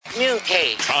New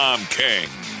King. Tom King.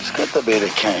 It's good to be the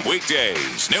king.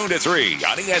 Weekdays, noon to 3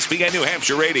 on ESPN New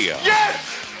Hampshire Radio.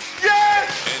 Yes!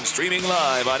 Yes! And streaming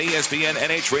live on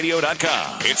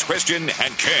ESPNNHradio.com. It's Christian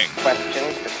and King.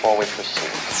 Questions before we proceed.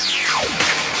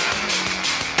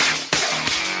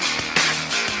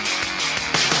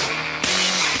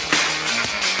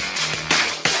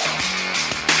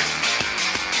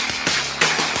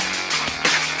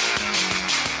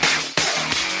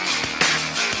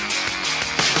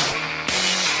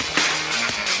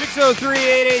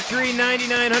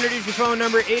 603-883-9900 is your phone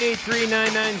number,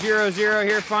 883-9900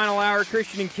 here, final hour.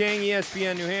 Christian and King,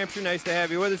 ESPN New Hampshire. Nice to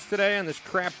have you with us today on this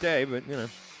crap day, but, you know.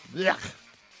 Yuck.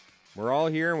 We're all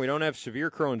here, and we don't have severe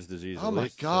Crohn's disease. Oh,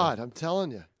 my God, I'm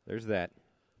telling you. There's that.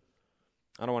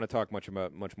 I don't want to talk much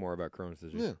more about Crohn's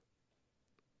disease. Yeah.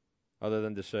 Other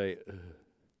than to say, ugh.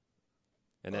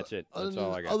 And that's it. That's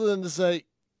all I got. Other than to say,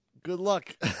 good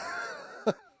luck.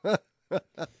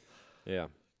 Yeah.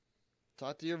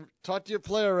 Talk to your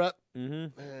player rep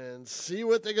and see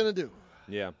what they're going to do.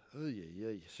 Yeah. Oh,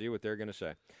 yeah. See what they're going to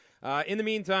say. In the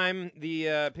meantime,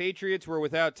 the Patriots were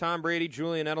without Tom Brady,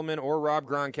 Julian Edelman, or Rob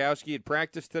Gronkowski at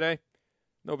practice today.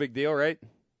 No big deal, right?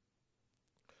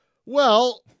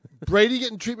 Well, Brady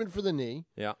getting treatment for the knee.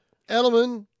 Yeah.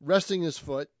 Edelman resting his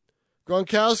foot.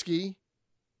 Gronkowski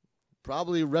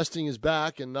probably resting his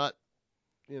back and not,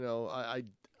 I'm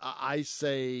going to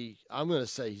say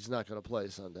he's not going to play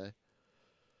Sunday.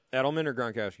 Edelman or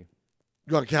Gronkowski?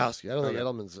 Gronkowski. I don't think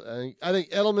Edelman's. I think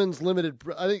Edelman's limited.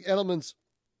 I think Edelman's.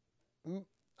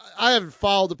 I haven't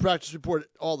followed the practice report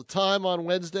all the time on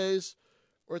Wednesdays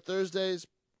or Thursdays.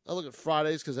 I look at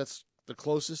Fridays because that's the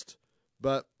closest.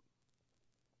 But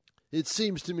it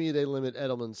seems to me they limit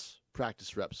Edelman's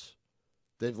practice reps.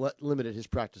 They've limited his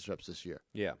practice reps this year.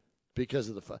 Yeah. Because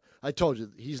of I told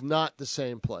you, he's not the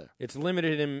same player. It's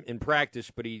limited him in practice,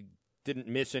 but he didn't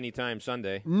miss any time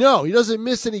Sunday. No, he doesn't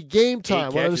miss any game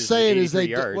time. What I'm saying is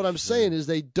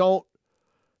they don't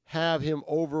have him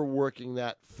overworking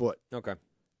that foot. Okay.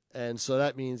 And so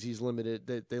that means he's limited.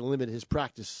 They limit his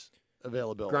practice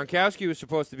availability. Gronkowski was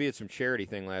supposed to be at some charity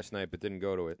thing last night, but didn't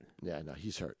go to it. Yeah, no,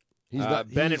 he's hurt.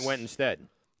 Bennett went instead.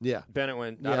 Yeah. Bennett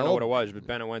went. I don't know what it was, but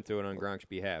Bennett went to it on Gronk's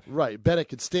behalf. Right. Bennett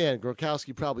could stand.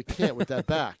 Gronkowski probably can't with that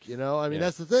back.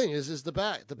 That's the thing is the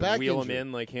back. The back wheel injury. him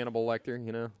in like Hannibal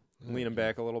Lecter, lean him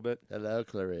back a little bit. Hello,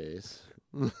 Clarice.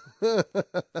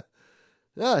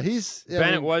 Yeah,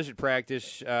 Bennett was at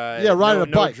practice. Riding a no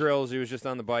bike. drills. He was just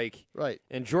on the bike. Right.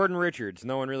 And Jordan Richards,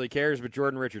 no one really cares, but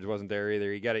Jordan Richards wasn't there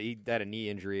either. He had a knee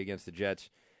injury against the Jets,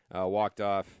 walked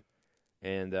off,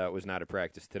 and was not at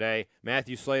practice today.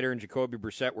 Matthew Slater and Jacoby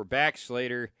Brissett were back.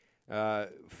 Slater,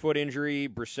 foot injury.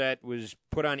 Brissett was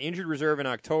put on injured reserve in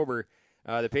October.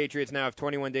 The Patriots now have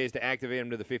 21 days to activate him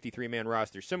to the 53-man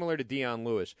roster, similar to Dion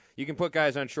Lewis. You can put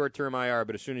guys on short-term IR,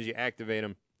 but as soon as you activate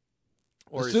them,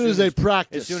 or as soon as they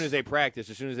practice. As soon as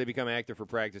they become active for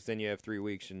practice, then you have 3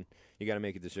 weeks, and you got to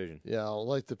make a decision. Yeah, I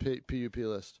like the PUP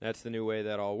list. That's the new way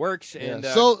that all works. Yeah. And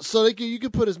so you can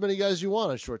put as many guys as you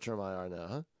want on short-term IR now,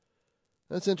 huh?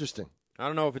 That's interesting. I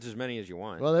don't know if it's as many as you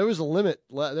want. Well, there was a limit.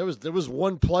 There was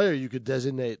one player you could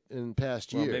designate in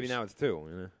past years. Maybe now it's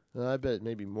 2. I bet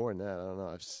maybe more than that. I don't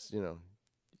know. It's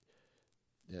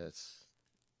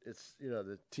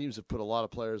the teams have put a lot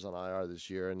of players on IR this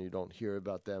year, and you don't hear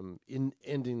about them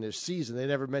ending their season. They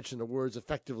never mention the words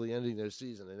effectively ending their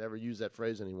season. They never use that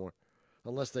phrase anymore,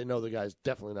 unless they know the guy's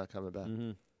definitely not coming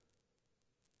back.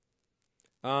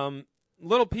 Mm-hmm.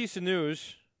 Little piece of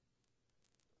news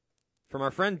from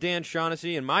our friend Dan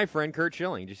Shaughnessy and my friend Kurt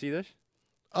Schilling. Did you see this?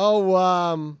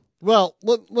 Oh, well,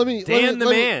 let me. Dan the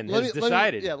man has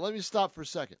decided. Let me stop for a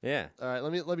second. Yeah. All right.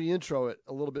 Let me intro it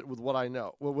a little bit with what I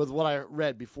know, with what I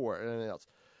read before and anything else.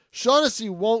 Shaughnessy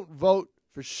won't vote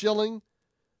for Schilling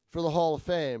for the Hall of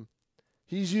Fame.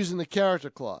 He's using the character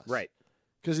clause, right?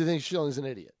 Because he thinks Schilling's an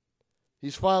idiot.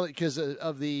 He's finally because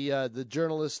of the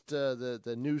journalist,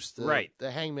 the noose,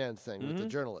 the hangman thing with the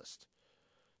journalist.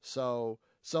 So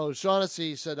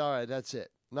Shaughnessy said, "All right, that's it.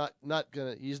 Not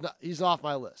gonna. He's off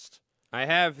my list." I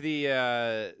have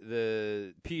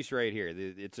the piece right here.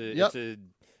 It's a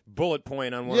bullet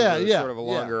point on one of those sort of a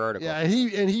longer article. Yeah,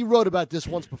 and he wwrote about this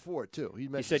once before too. He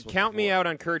said, "Count me out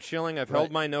on Kurt Schilling. I've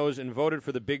held my nose and voted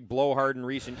for the big blowhard in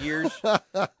recent years.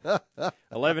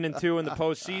 11-2 in the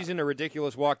postseason, a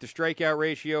ridiculous walk to strikeout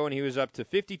ratio, and he was up to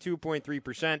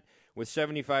 52.3% with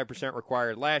 75%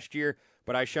 required last year.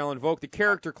 But I shall invoke the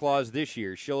character clause this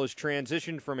year. Schill has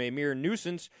transitioned from a mere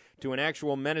nuisance to an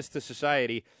actual menace to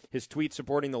society. His tweet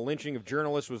supporting the lynching of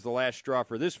journalists was the last straw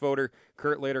for this voter.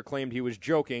 Kurt later claimed he was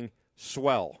joking.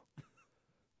 Swell."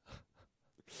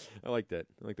 I like that.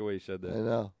 I like the way he said that. I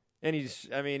know. And he's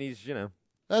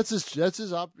That's his that's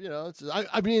his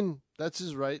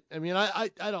right. I mean, I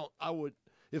would,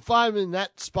 if I'm in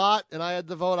that spot and I had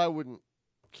the vote, I wouldn't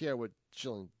care what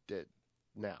Schilling did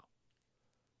now.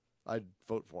 I'd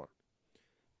vote for him.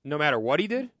 No matter what he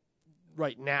did?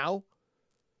 Right now?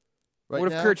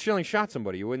 What if Kurt Schilling shot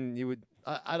somebody? You would.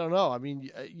 I don't know. I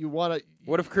mean, you want to.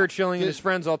 What if Kurt Schilling and his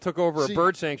friends all took over a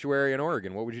bird sanctuary in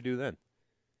Oregon? What would you do then?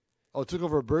 Oh, took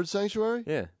over a bird sanctuary?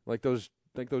 Yeah, like those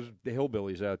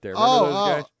hillbillies out there. Remember those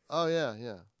guys? Oh, yeah.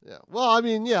 Well, I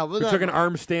mean, yeah. Who took an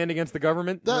armed stand against the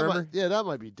government? That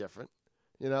might be different.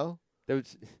 You know?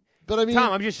 But I mean,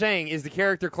 Tom, I'm just saying, is the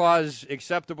character clause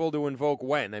acceptable to invoke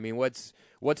when? I mean, what's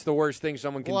the worst thing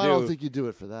someone can do? I don't think you do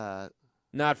it for that.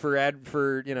 Not for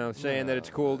saying that it's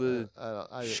cool to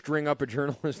string up a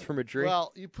journalist from a tree.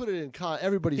 Well, you put it in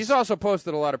He's also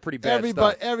posted a lot of pretty bad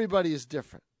stuff. Everybody is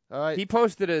different. All right. He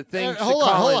posted a thing hold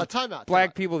on, time out.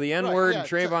 Black people the N-word and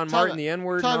Trayvon Martin the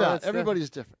N-word. Time out. Stuff. Everybody's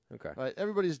different. Okay. Right.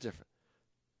 Everybody's different.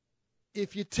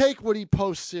 If you take what he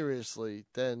posts seriously,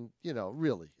 then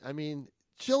really, I mean,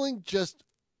 Schilling just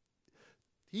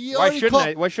Why shouldn't I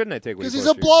take what he posts? Because he's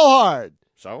a blowhard.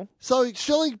 So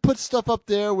Schilling puts stuff up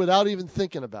there without even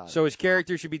thinking about it. So his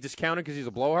character should be discounted because he's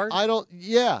a blowhard? I don't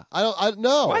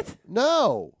know. What?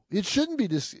 No. It shouldn't be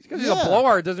discounted. Because he's a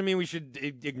blowhard doesn't mean we should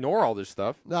ignore all this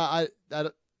stuff. No, I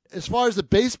as far as the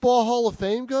Baseball Hall of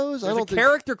Fame goes, There's I don't think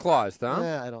character clause, Tom.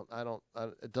 Yeah,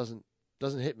 it doesn't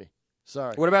hit me.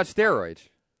 Sorry. What about steroids?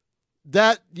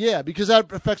 Because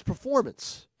that affects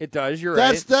performance. It does. You're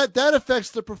right. That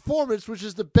affects the performance, which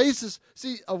is the basis,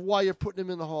 of why you're putting him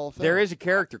in the Hall of Fame. There is a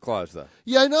character clause, though.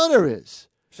 Yeah, I know there is,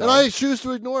 so? and I choose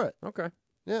to ignore it. Okay.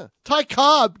 Yeah, Ty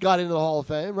Cobb got into the Hall of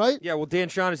Fame, right? Yeah. Well, Dan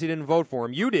Shaughnessy didn't vote for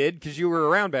him. You did because you were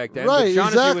around back then. Right. But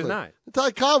Shaughnessy exactly. was not.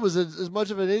 Ty Cobb was as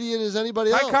much of an idiot as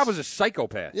anybody else. Ty Cobb was a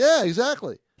psychopath. Yeah,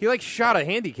 exactly. He shot a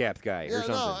handicapped guy or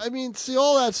something. No, I mean, see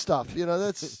all that stuff.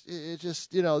 That's it.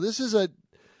 Just this is a.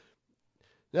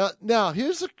 Now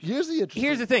here's the interesting.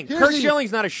 Here's the thing. Kurt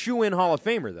Schilling's not a shoe-in Hall of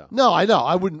Famer, though. No, I know.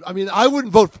 I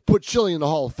wouldn't vote for put Schilling in the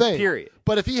Hall of Fame. Period.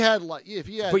 But if he had,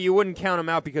 but you wouldn't count him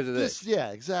out because of this.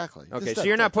 Yeah, exactly. Okay, so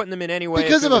you're not putting them in any way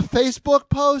because of a Facebook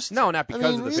post. No, not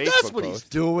because of the Facebook post. That's what he's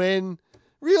doing.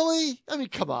 Really? I mean,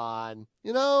 come on.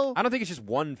 I don't think it's just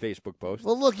one Facebook post.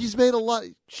 Well, look, he's made a lot.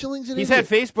 Schilling's an idiot. He's had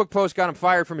Facebook posts got him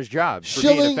fired from his job for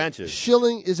being offensive.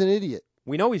 Schilling is an idiot.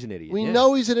 We know he's an idiot. We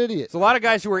know he's an idiot. There's a lot of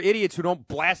guys who are idiots who don't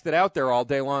blast it out there all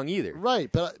day long either.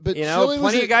 Right, but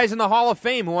plenty of guys in the Hall of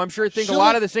Fame who I'm sure think a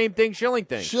lot of the same thing Schilling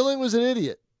thinks. Schilling was an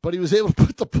idiot, but he was able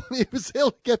to he was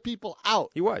able to get people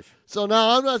out. He was. So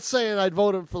now I'm not saying I'd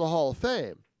vote him for the Hall of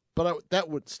Fame, but that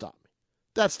wouldn't stop me.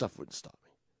 That stuff wouldn't stop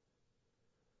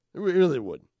me. It really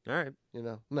wouldn't. All right.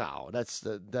 No,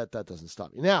 that doesn't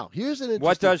stop me. Now, here's an interesting.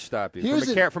 What does stop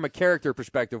you? From a character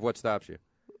perspective, what stops you?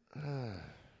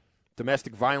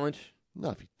 Domestic violence?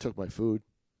 No, if he took my food.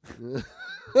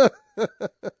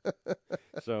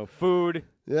 So, food.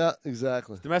 Yeah,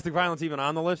 exactly. Is domestic violence even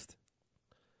on the list?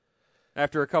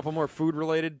 After a couple more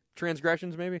food-related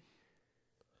transgressions, maybe?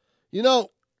 I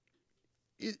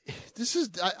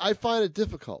find it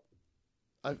difficult.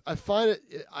 I find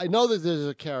it. I know that there's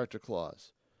a character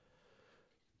clause,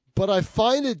 but I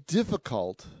find it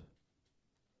difficult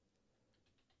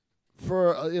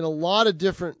in a lot of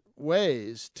different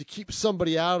ways to keep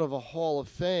somebody out of a Hall of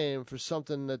Fame for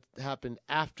something that happened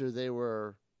after they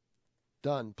were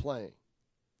done playing.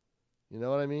 You know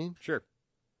what I mean? Sure.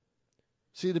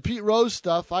 See, the Pete Rose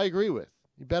stuff, I agree with.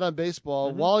 He bet on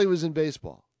baseball while he was in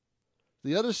baseball.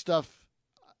 The other stuff,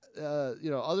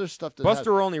 other stuff that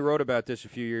Buster Olney wrote about this a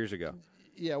few years ago.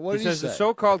 Yeah, what did he say? He says the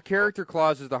so-called character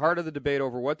clause is the heart of the debate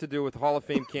over what to do with Hall of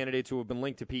Fame candidates who have been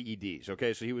linked to PEDs.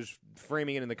 Okay, so he was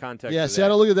framing it in the context of see, I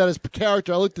don't look at that as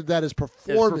character. I looked at that as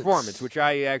performance. As performance, which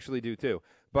I actually do too.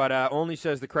 But Olney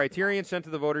says the criterion sent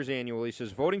to the voters annually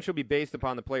says voting shall be based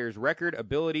upon the player's record,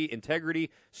 ability,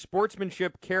 integrity,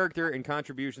 sportsmanship, character, and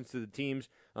contributions to the teams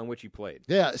on which he played.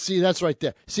 Yeah, see, that's right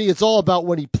there. See, it's all about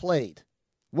when he played.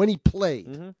 When he played.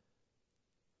 Mm-hmm.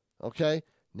 Okay?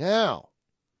 Now,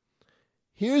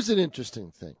 here's an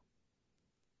interesting thing.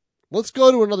 Let's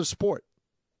go to another sport.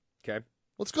 Okay.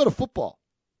 Let's go to football.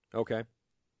 Okay.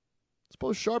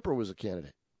 Suppose Sharper was a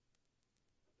candidate.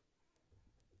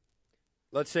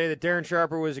 Let's say that Darren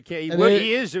Sharper was a candidate.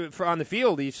 He is on the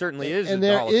field. He certainly is. And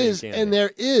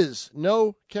there is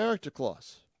no character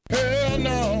clause. Hell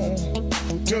no.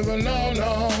 To the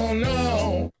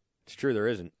no. It's true, there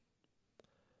isn't.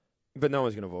 But no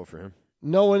one's going to vote for him.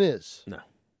 No one is. No.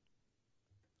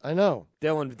 I know.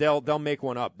 They'll make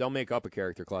one up. They'll make up a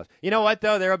character clause. You know what,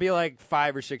 though? There'll be like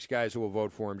 5 or 6 guys who will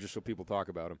vote for him just so people talk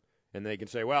about him. And they can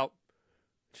say, well,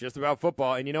 It's just about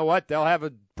football. And you know what? They'll have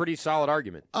a pretty solid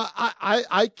argument.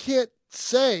 I can't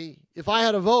say, if I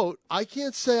had a vote, I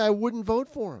can't say I wouldn't vote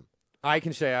for him. I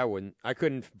can say I wouldn't. I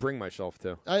couldn't bring myself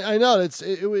to. I know.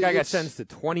 Guy got sentenced to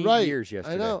 20 years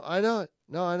yesterday. I know it.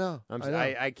 No, I know.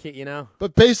 I can't, you know.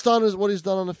 But based on what he's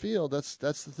done on the field, that's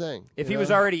the thing. If he was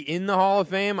already in the Hall of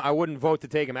Fame, I wouldn't vote to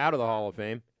take him out of the Hall of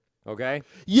Fame. Okay?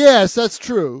 Yes, that's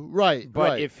true. Right.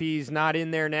 But if he's not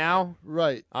in there now,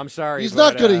 right. I'm sorry. He's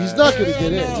not gonna get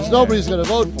in because nobody's gonna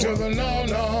vote for him.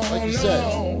 Like you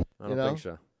said. I don't think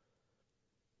so.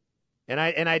 And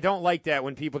I don't like that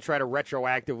when people try to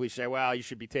retroactively say, well, you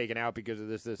should be taken out because of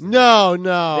this. No.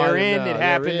 They're in. It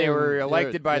happened. They were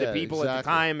elected by the people at the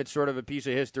time. It's sort of a piece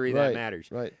of history that matters.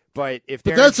 Right. But if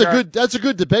that's a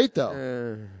good debate,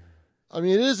 though. I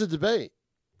mean, it is a debate.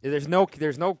 There's no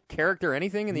character or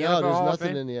anything in the NFL Hall of Fame? No, there's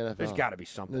nothing in the NFL. There's got to be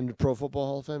something. In the Pro Football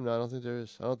Hall of Fame? No, I don't think there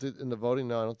is. I don't think in the voting.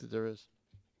 No, I don't think there is.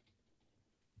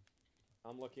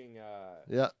 I'm looking.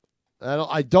 Yeah,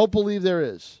 I don't believe there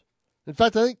is. In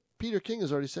fact, I think Peter King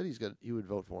has already said he would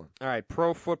vote for him. All right,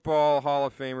 Pro Football Hall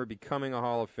of Famer becoming a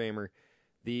Hall of Famer.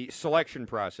 The selection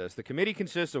process. The committee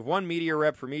consists of one media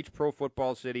rep from each pro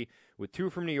football city, with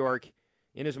 2 from New York,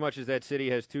 inasmuch as that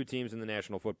city has 2 teams in the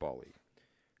National Football League.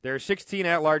 There are 16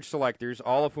 at-large selectors,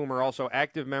 all of whom are also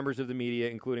active members of the media,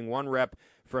 including 1 rep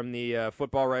from the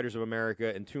Football Writers of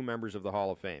America and 2 members of the Hall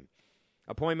of Fame.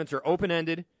 Appointments are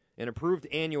open-ended and approved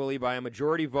annually by a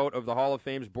majority vote of the Hall of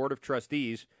Fame's Board of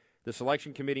Trustees. The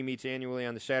selection committee meets annually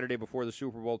on the Saturday before the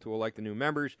Super Bowl to elect the new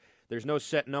members. There's no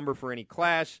set number for any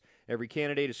class. Every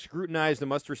candidate is scrutinized and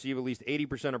must receive at least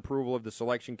 80% approval of the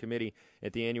selection committee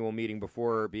at the annual meeting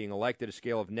before being elected. A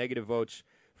scale of negative votes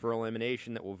for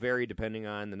elimination that will vary depending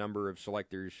on the number of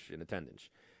selectors in attendance.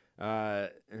 I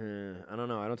don't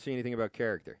know. I don't see anything about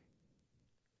character.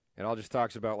 It all just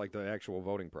talks about like the actual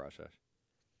voting process.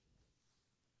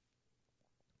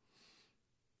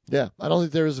 Yeah, I don't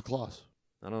think there is a clause.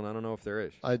 I don't know if there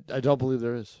is. I don't believe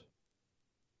there is.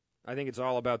 I think it's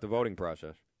all about the voting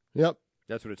process. Yep.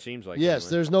 That's what it seems like. Yes,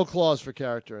 anyway. there's no clause for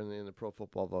character in the pro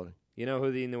football voting. You know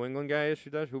who the New England guy is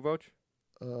who votes?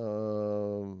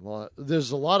 Well,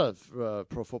 there's a lot of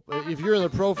pro football. If you're in the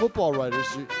pro football writers,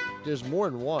 there's more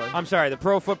than one. I'm sorry, the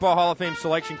Pro Football Hall of Fame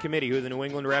selection committee, who the New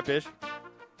England rep is?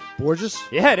 Borges?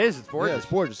 Yeah, it is. It's Borges. Yeah, it's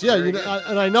Borges. Yeah,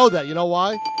 and I know that. You know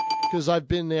why? Because I've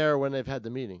been there when they've had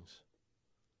the meetings.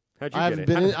 How'd you get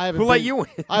in? Who let you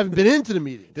in? I haven't been into the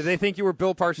meetings. Did they think you were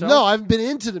Bill Parcells? No, I haven't been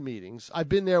into the meetings. I've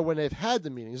been there when they've had the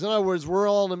meetings. In other words, we're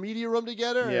all in the media room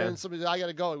together, and somebody said, I got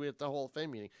to go. We have the Hall of Fame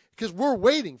meeting. Because we're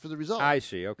waiting for the result. I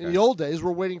see, okay. In the old days,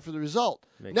 we're waiting for the result.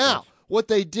 Makes now, sense. what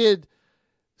they did,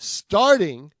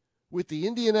 starting with the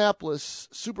Indianapolis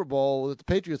Super Bowl that the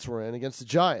Patriots were in against the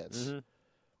Giants,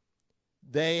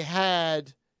 they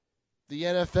had the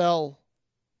NFL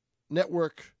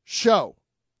Network show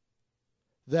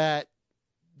that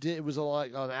it was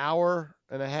like an hour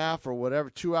and a half or whatever,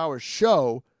 2-hour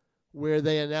show where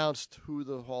they announced who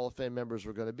the Hall of Fame members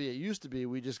were going to be. It used to be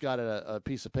we just got a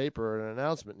piece of paper or an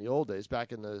announcement in the old days,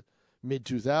 back in the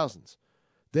mid-2000s.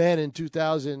 Then in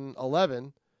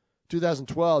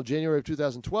 2012, January of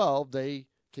 2012, they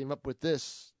came up with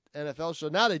this NFL show.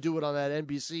 Now they do it on that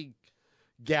NBC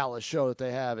gala show that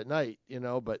they have at night,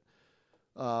 but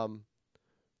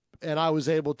and I was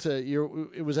able to.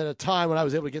 It was at a time when I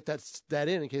was able to get that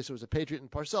in case it was a Patriot, and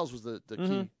Parcells was the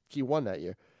key one that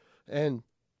year, and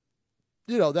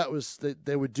that was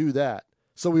they would do that.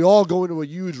 So we all go into a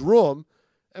huge room,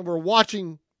 and we're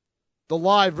watching the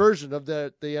live version of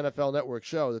the NFL Network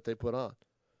show that they put on.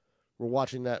 We're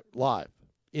watching that live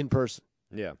in person.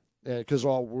 Yeah, and because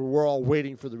we're all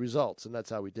waiting for the results, and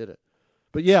that's how we did it.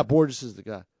 But yeah, Borges is the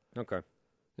guy. Okay.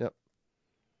 Yep.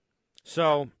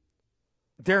 So,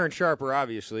 Darren Sharper,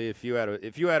 obviously, if you had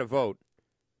a vote,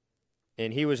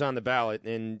 and he was on the ballot,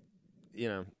 and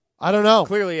I don't know.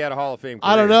 Clearly, he had a Hall of Fame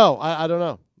career. I don't know. I don't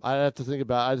know. I'd have to think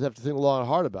long and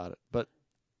hard about it. But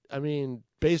I mean,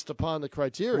 based upon the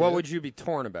criteria, what would you be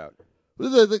torn about?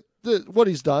 What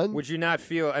he's done. Would you not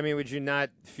feel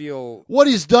what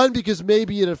he's done, because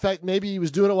maybe he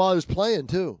was doing it while he was playing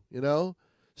too,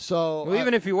 So well,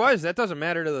 even if he was, that doesn't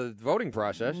matter to the voting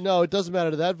process. No, it doesn't matter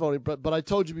to that voting, but I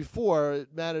told you before,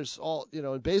 it matters all,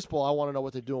 in baseball. I want to know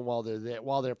what they're doing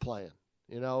while they're playing.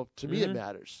 To me it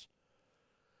matters.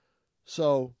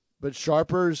 So, but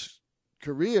Sharper's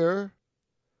career,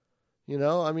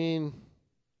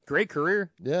 great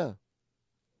career. Yeah.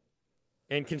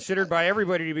 And considered by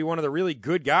everybody to be one of the really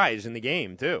good guys in the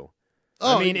game, too.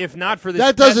 Oh, I mean, if not for this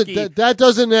that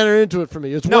doesn't enter into it for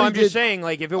me. It's I'm just saying,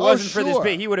 like, if it wasn't for this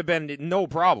bit, he would have been no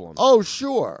problem. Oh,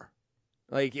 sure.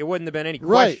 Like, it wouldn't have been any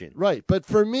question. Right. But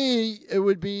for me, it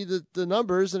would be the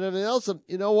numbers and everything else.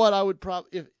 You know what? I would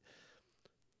probably,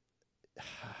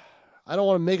 I don't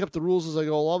want to make up the rules as I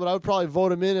go along, but I would probably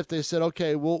vote him in if they said,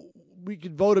 okay, we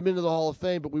could vote him into the Hall of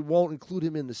Fame, but we won't include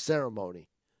him in the ceremony.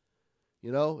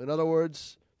 You know, in other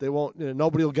words, they won't.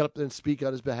 Nobody will get up there and speak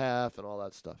on his behalf and all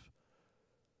that stuff.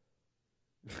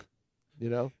 You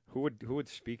know, who would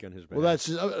speak on his behalf? Well, that's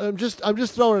I'm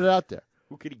just throwing it out there.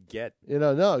 Who could he get?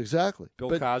 No, exactly.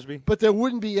 Bill Cosby. But there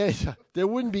wouldn't be any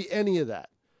any of that.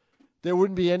 There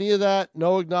wouldn't be any of that.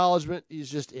 No acknowledgement.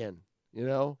 He's just in.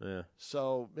 Yeah.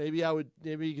 So maybe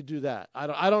you could do that.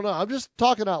 I don't know. I'm just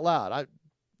talking out loud.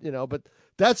 But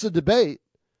that's a debate.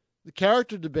 The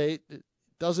character debate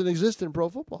doesn't exist in pro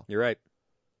football. You're right.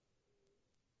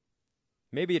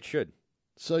 Maybe it should.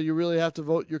 So you really have to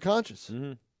vote your conscience.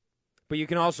 Mm-hmm. But you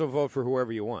can also vote for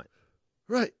whoever you want.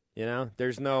 Right.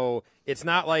 It's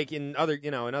not like in other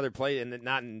places, and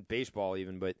not in baseball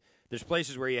even, but there's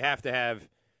places where you have to have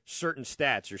certain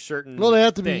stats or certain they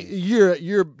have to things. be your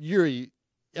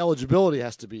eligibility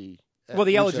has to be. Well,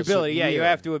 the eligibility, you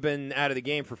have to have been out of the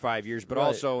game for 5 years, but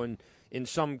also in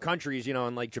some countries,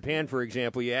 in like Japan, for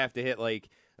example, you have to hit like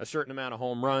a certain amount of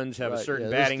home runs, have a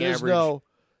certain batting average.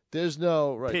 There's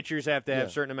no pitchers have to have a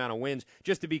certain amount of wins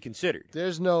just to be considered.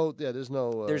 There's no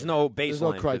baseline. There's no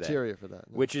criteria for that,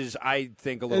 which is, I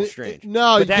think, a little strange.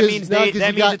 But that means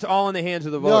it's all in the hands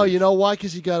of the voters. No, you know why?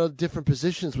 Because you got different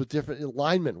positions with different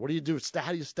linemen. What do you do?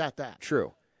 How do you stat that?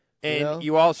 True. And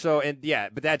you also,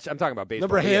 but I'm talking about baseball.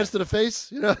 Remember hands to the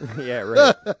face? Yeah,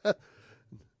 right.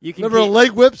 You can remember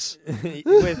leg whips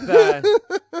with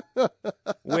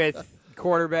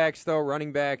quarterbacks, though,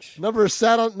 running backs. Number of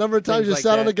times you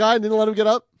sat on a guy and didn't let him get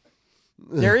up?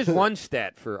 There is one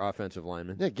stat for offensive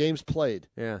linemen. Yeah, games played.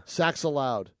 Yeah. Sacks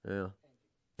allowed. Yeah.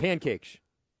 Pancakes.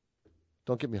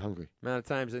 Don't get me hungry. Amount of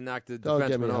times they knocked the Don't defenseman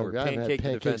get me over. hungry. I haven't had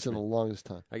pancakes in the longest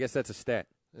time. I guess that's a stat.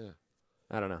 Yeah.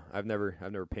 I don't know. I've never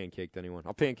pancaked anyone.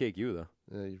 I'll pancake you, though.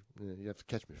 Yeah, you have to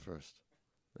catch me first.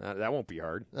 That won't be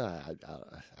hard.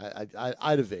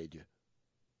 I'd evade you.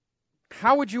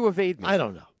 How would you evade me? I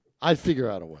don't know. I'd figure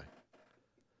out a way.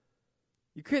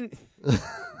 You couldn't.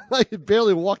 I could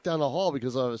barely walk down the hall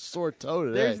because I have a sore toe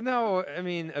today.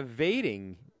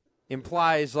 Evading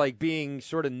implies like being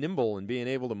sort of nimble and being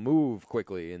able to move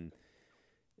quickly, and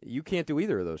you can't do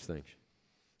either of those things.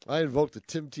 I invoked the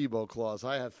Tim Tebow clause.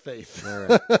 I have faith. All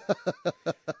right.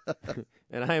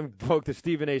 And I invoked the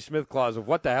Stephen A. Smith clause of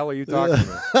what the hell are you talking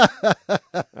about?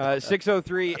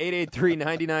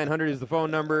 603-883-9900 is the phone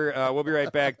number. We'll be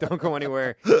right back. Don't go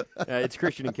anywhere. It's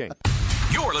Christian and King.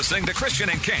 You're listening to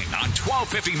Christian and King on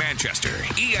 1250 Manchester,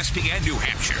 ESPN New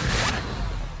Hampshire.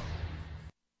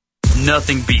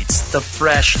 Nothing beats the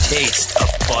fresh taste of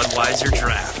Budweiser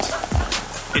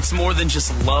Draft. It's more than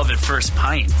just love at first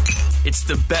pint. It's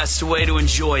the best way to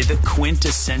enjoy the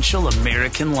quintessential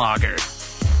American lager.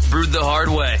 Brewed the hard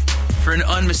way for an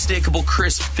unmistakable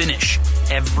crisp finish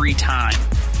every time.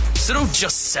 So don't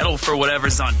just settle for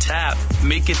whatever's on tap.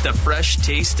 Make it the fresh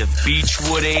taste of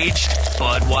Beechwood-aged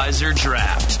Budweiser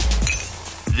Draft.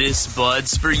 This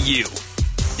Bud's for you.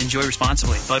 Enjoy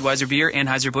responsibly. Budweiser Beer,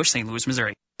 Anheuser-Busch, St. Louis,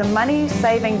 Missouri. The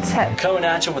money-saving tip. Coming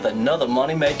at you with another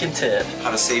money-making tip.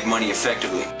 How to save money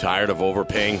effectively. Tired of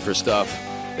overpaying for stuff?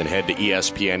 Then head to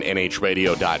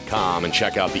ESPNNHradio.com and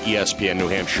check out the ESPN New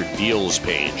Hampshire deals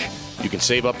page. You can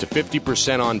save up to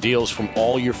 50% on deals from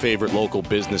all your favorite local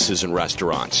businesses and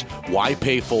restaurants. Why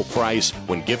pay full price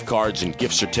when gift cards and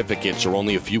gift certificates are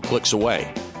only a few clicks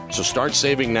away? So start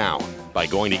saving now by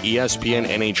going to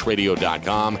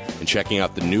ESPNNHradio.com and checking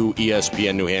out the new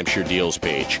ESPN New Hampshire deals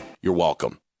page. You're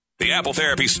welcome. The Apple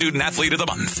Therapy Student Athlete of the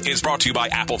Month is brought to you by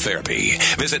Apple Therapy.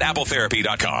 Visit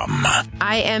appletherapy.com.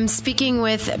 I am speaking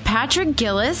with Patrick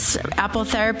Gillis, Apple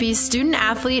Therapy Student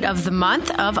Athlete of the Month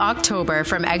of October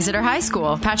from Exeter High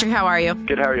School. Patrick, how are you?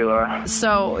 Good, how are you, Laura?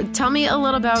 So tell me a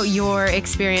little about your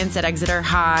experience at Exeter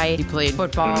High. You played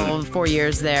football 4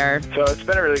 years there. So it's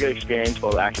been a really good experience,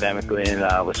 both academically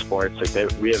and with sports.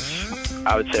 We have,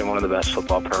 I would say, one of the best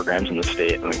football programs in the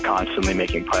state, and constantly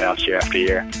making playoffs year after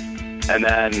year. And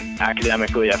then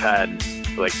academically, I've had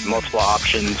multiple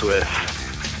options with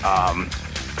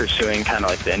pursuing kind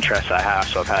of the interests I have.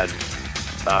 So I've had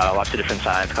lots of different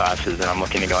science classes, and I'm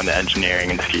looking to go into engineering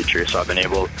in the future. So I've been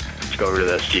able to go over to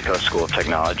the Seacoast School of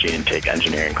Technology and take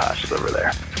engineering classes over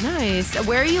there. Nice.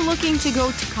 Where are you looking to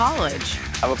go to college?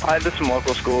 I've applied to some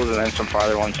local schools and then some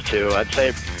farther ones too. I'd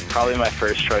say probably my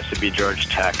first choice would be Georgia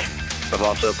Tech. I've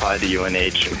also applied to UNH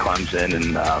and Clemson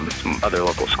and some other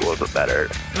local schools that are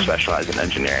specialized in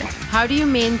engineering. How do you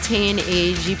maintain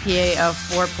a GPA of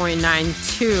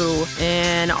 4.92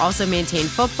 and also maintain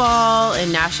football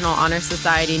in National Honor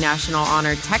Society, National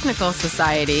Honor Technical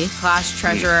Society, class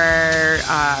treasurer,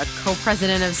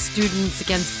 co-president of Students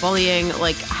Against Bullying?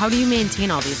 Like, how do you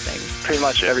maintain all these things? Pretty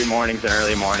much every mornings and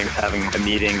early mornings having a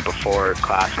meeting before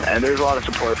class. And there's a lot of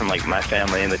support from like my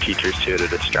family and the teachers too to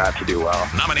just strive to do well.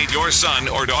 Nominate your son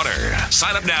or daughter.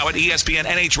 Sign up now at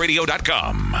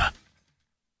ESPNNHradio.com.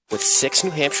 With 6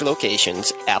 New Hampshire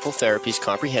locations, Apple Therapy's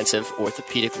comprehensive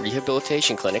orthopedic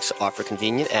rehabilitation clinics offer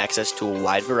convenient access to a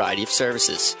wide variety of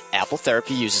services. Apple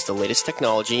Therapy uses the latest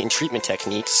technology and treatment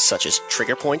techniques such as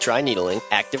trigger point dry needling,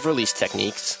 active release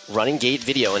techniques, running gait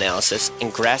video analysis,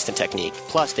 and Graston technique.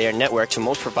 Plus, they are networked to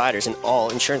most providers in all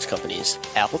insurance companies.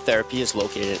 Apple Therapy is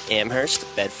located in Amherst,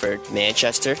 Bedford,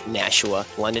 Manchester, Nashua,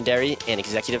 Londonderry, and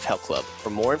Executive Health Club. For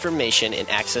more information and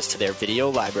access to their video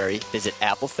library, visit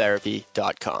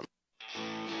appletherapy.com.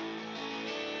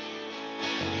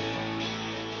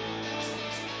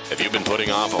 Have you been putting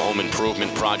off a home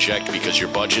improvement project because your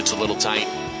budget's a little tight?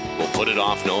 Well, put it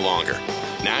off no longer.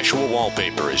 Nashua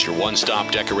Wallpaper is your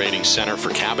one-stop decorating center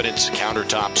for cabinets,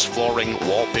 countertops, flooring,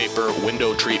 wallpaper,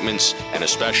 window treatments, and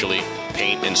especially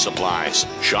paint and supplies.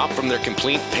 Shop from their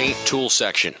complete paint tool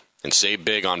section and save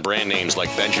big on brand names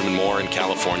like Benjamin Moore and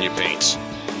California Paints.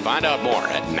 Find out more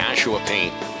at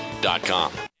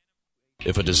NashuaPaint.com.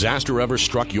 If a disaster ever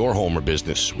struck your home or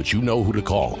business, would you know who to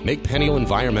call? Make Peniel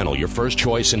Environmental your first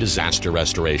choice in disaster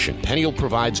restoration. Peniel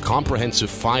provides comprehensive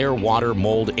fire, water,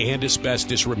 mold, and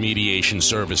asbestos remediation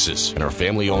services and are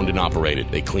family-owned and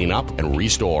operated. They clean up and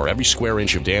restore every square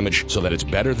inch of damage so that it's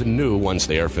better than new once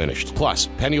they are finished. Plus,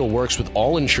 Peniel works with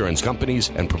all insurance companies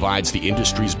and provides the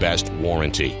industry's best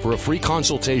warranty. For a free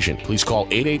consultation, please call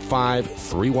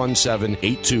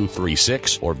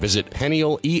 885-317-8236 or visit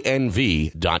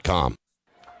PenielENV.com.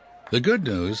 The good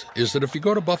news is that if you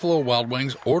go to Buffalo Wild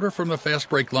Wings, order from the Fast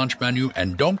Break lunch menu,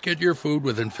 and don't get your food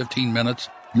within 15 minutes,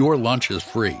 your lunch is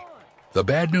free. The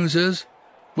bad news is,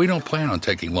 we don't plan on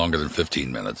taking longer than 15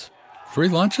 minutes. Free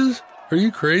lunches? Are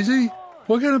you crazy?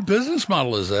 What kind of business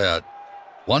model is that?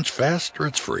 Lunch fast or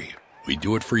it's free. We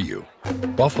do it for you.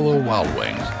 Buffalo Wild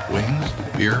Wings. Wings,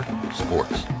 beer,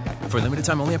 sports. For limited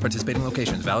time only at participating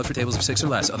locations. Valid for tables of 6 or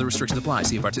less. Other restrictions apply.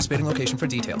 See a participating location for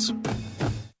details.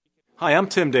 Hi, I'm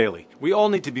Tim Daly. We all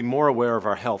need to be more aware of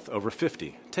our health over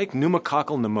 50. Take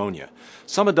pneumococcal pneumonia.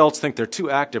 Some adults think they're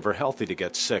too active or healthy to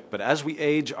get sick, but as we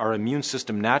age, our immune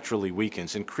system naturally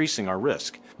weakens, increasing our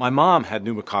risk. My mom had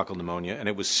pneumococcal pneumonia, and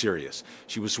it was serious.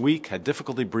 She was weak, had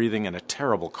difficulty breathing, and a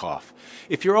terrible cough.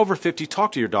 If you're over 50,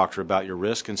 talk to your doctor about your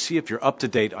risk and see if you're up to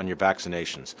date on your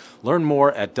vaccinations. Learn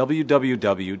more at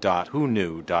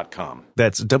www.whoknew.com.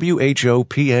 That's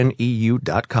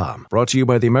WHOPNEU.com. Brought to you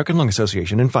by the American Lung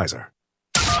Association and Pfizer.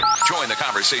 Join the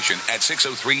conversation at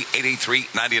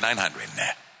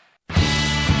 603-883-9900.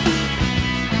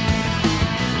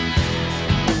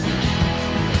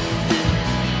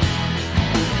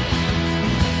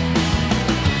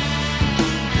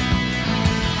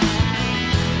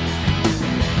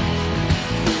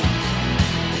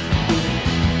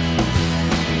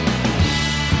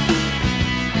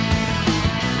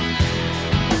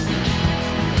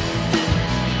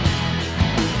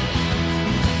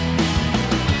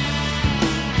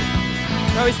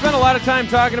 We spent a lot of time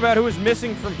talking about who was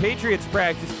missing from Patriots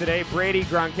practice today. Brady,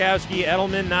 Gronkowski,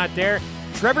 Edelman not there.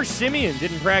 Trevor Siemian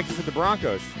didn't practice with the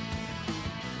Broncos.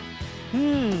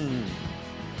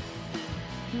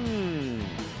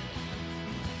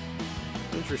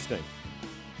 Interesting.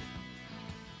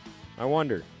 I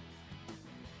wonder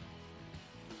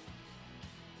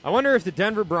if the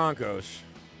Denver Broncos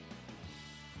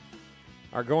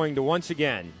are going to once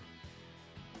again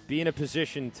be in a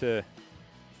position to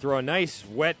throw a nice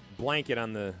wet blanket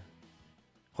on the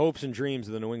hopes and dreams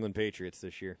of the New England Patriots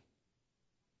this year.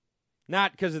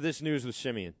 Not because of this news with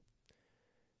Siemian,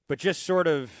 but just sort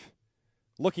of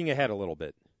looking ahead a little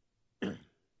bit.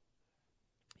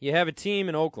 You have a team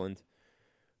in Oakland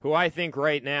who I think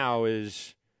right now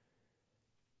is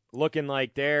looking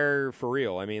like they're for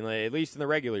real. I mean, at least in the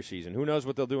regular season. Who knows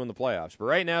what they'll do in the playoffs. But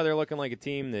right now they're looking like a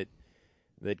team that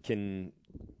can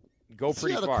go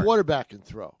pretty far. See how the quarterback can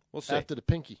throw. We'll see. After the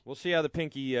pinky. We'll see how the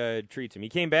pinky treats him. He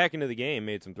came back into the game,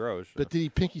 made some throws. But did he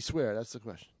pinky swear? That's the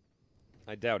question.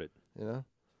 I doubt it. You know?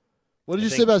 What did you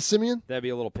say about Siemian? That'd be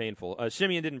a little painful.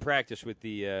 Siemian didn't practice with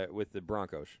the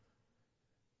Broncos,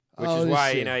 which is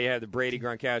why you have the Brady,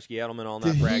 Gronkowski, Edelman all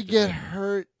not practicing. Did he get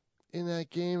hurt in that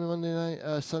game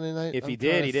Sunday night? If he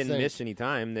did, he didn't miss any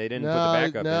time. They didn't put the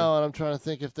backup in. No, and I'm trying to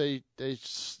think if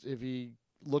if he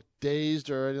looked dazed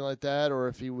or anything like that, or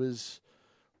if he was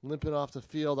limping off the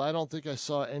field. I don't think I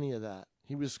saw any of that.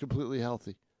 He was completely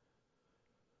healthy.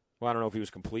 Well, I don't know if he was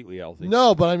completely healthy.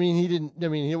 No, but I mean, he didn't. I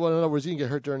mean, in other words, he didn't get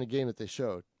hurt during the game that they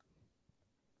showed.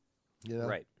 You know,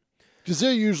 right? Because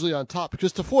they're usually on top.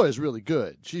 Because Tafoya is really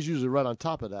good. She's usually right on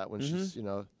top of that when she's,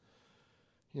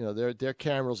 their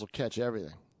cameras will catch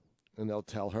everything, and they'll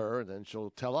tell her, and then she'll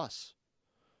tell us.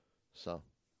 So,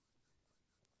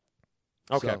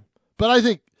 okay. But I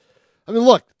mean,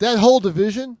 look, that whole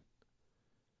division.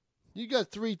 You got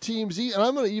 3 teams, and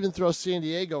I'm going to even throw San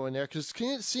Diego in there because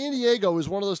San Diego is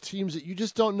one of those teams that you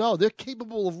just don't know. They're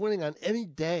capable of winning on any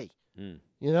day. You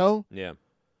know? Yeah.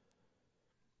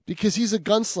 Because he's a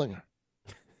gunslinger.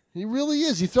 He really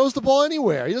is. He throws the ball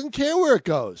anywhere. He doesn't care where it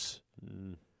goes.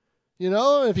 You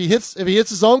know, if he hits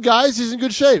his own guys, he's in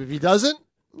good shape. If he doesn't,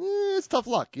 it's tough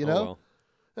luck. You know,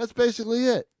 That's basically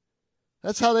it.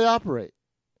 That's how they operate.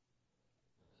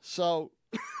 So.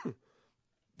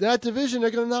 That division,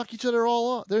 they're going to knock each other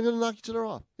all off. They're going to knock each other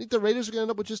off. I think the Raiders are going to end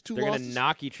up with just 2 losses. They're going to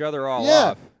knock each other all yeah.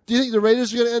 off. Do you think the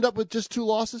Raiders are going to end up with just 2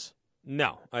 losses?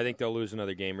 No. I think they'll lose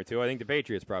another game or 2. I think the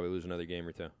Patriots probably lose another game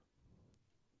or 2.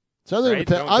 So I think,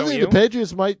 the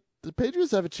Patriots the Patriots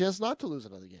have a chance not to lose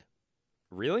another game.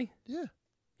 Really? Yeah.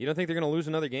 You don't think they're going to lose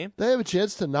another game? They have a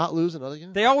chance to not lose another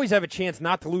game? They always have a chance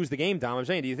not to lose the game, Tom. I'm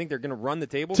saying, do you think they're going to run the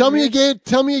table? Tell me a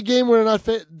game where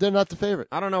they're not the favorite.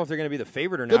 I don't know if they're going to be the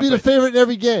favorite or not. They'll be the favorite in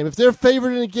every game. If they're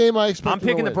favored in a game, I expect I'm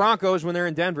picking the Broncos when they're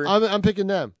in Denver. I'm picking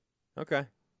them. Okay.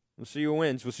 We'll see who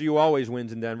wins. We'll see who always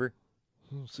wins in Denver.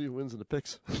 We'll see who wins in the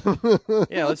picks.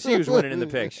 Yeah, let's see who's winning in the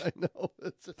picks. I know.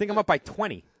 I think I'm up by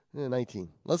 20. Yeah, 19.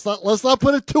 Let's not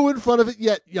put a 2 in front of it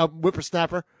yet, you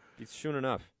whippersnapper. It's soon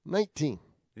enough. 19.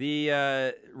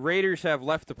 The Raiders have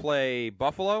left to play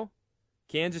Buffalo,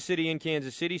 Kansas City in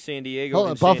Kansas City, San Diego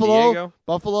in San Diego.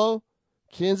 Buffalo,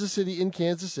 Kansas City in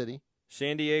Kansas City.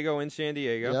 San Diego in San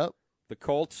Diego. Yep. The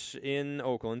Colts in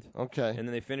Oakland. Okay. And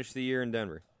then they finish the year in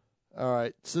Denver. All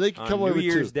right. So they can come away with 2.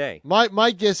 New Year's Day.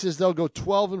 My guess is they'll go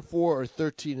 12-4 or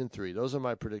 13-3. Those are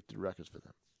my predicted records for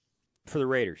them. For the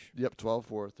Raiders. Yep,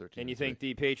 12-4 or 13. And you think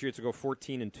the Patriots will go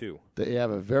 14-2? They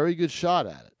have a very good shot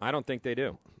at it. I don't think they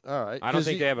do. All right. I don't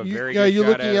think they have a very good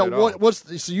shot at it at all.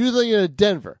 So you're looking at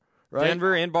Denver, right?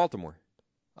 Denver and Baltimore.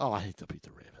 Oh, I hate to beat the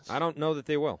Ravens. I don't know that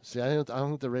they will. See, I don't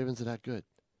think the Ravens are that good.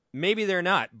 Maybe they're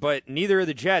not, but neither are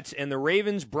the Jets. And the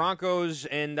Ravens, Broncos,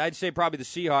 and I'd say probably the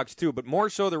Seahawks too, but more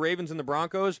so the Ravens and the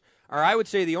Broncos are, I would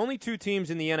say, the only 2 teams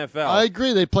in the NFL. I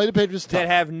agree. They play the Patriots tough. That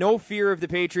have no fear of the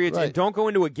Patriots Right. and don't go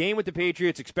into a game with the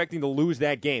Patriots expecting to lose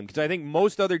that game, because I think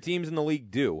most other teams in the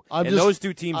league do, those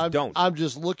 2 teams don't. I'm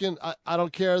just looking. I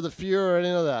don't care the fear or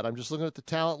any of that. I'm just looking at the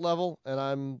talent level, and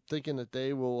I'm thinking that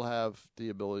they will have the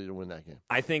ability to win that game.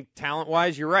 I think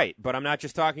talent-wise, you're right, but I'm not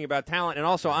just talking about talent. And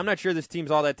also, I'm not sure this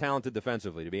team's all that talented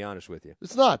defensively, to be honest with you.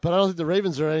 It's not, but I don't think the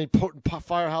Ravens are any potent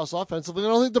firehouse offensively. I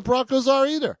don't think the Broncos are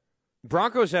either.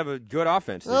 Broncos have a good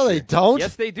offense this No, they year. don't.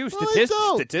 Yes, they do. No, they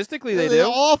don't. Statistically, they They're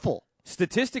do. awful.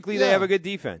 Statistically, they have a good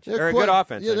defense. Or a good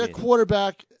offense. Yeah, their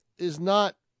quarterback is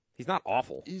not. He's not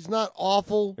awful. He's not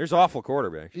awful. There's awful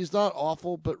quarterbacks. He's not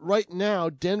awful, but right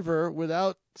now, Denver,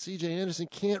 without C.J. Anderson,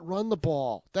 can't run the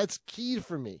ball. That's key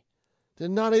for me. They're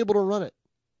not able to run it.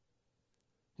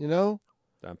 You know?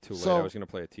 I'm too late. I was going to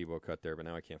play a Tebow cut there, but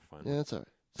now I can't find it. Yeah, that's all right.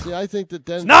 See, I think that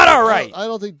Denver. It's not all right. I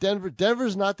don't think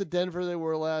Denver's not the Denver they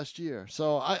were last year.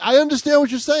 So I understand what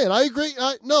you're saying. I agree.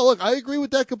 I agree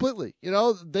with that completely. You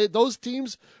know, those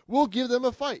teams will give them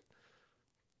a fight.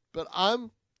 But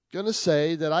I'm going to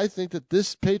say that I think that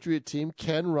this Patriot team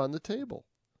can run the table.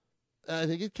 And I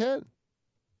think it can.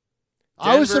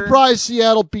 I was surprised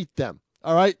Seattle beat them.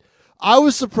 All right? I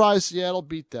was surprised Seattle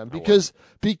beat them because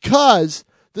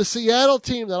the Seattle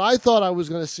team that I thought I was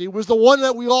going to see was the one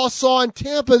that we all saw in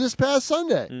Tampa this past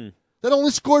Sunday. That only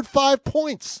scored 5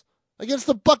 points against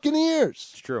the Buccaneers.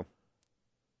 It's true.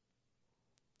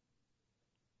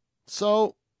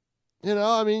 So, you know,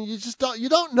 I mean, you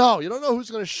don't know. You don't know who's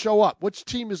going to show up. Which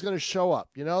team is going to show up?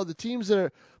 You know, the teams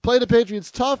that play the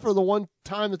Patriots tough are the one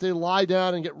time that they lie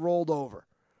down and get rolled over.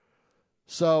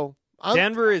 So,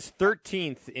 Denver is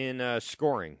 13th in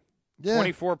scoring. Yeah.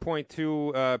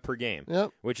 24.2 per game,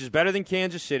 which is better than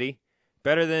Kansas City,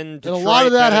 better than Detroit, and a lot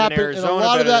of that better happened, than Arizona, and a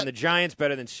lot better of that, than the Giants,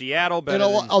 better than Seattle, better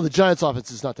than the Giants' offense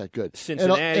is not that good.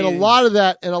 Cincinnati, and a lot of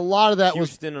that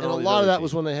Houston,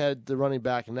 was when they had the running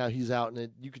back, and now he's out,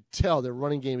 and you could tell their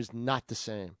running game is not the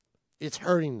same. It's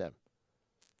hurting them.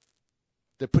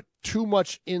 They put too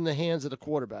much in the hands of the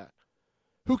quarterback,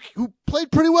 who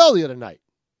played pretty well the other night.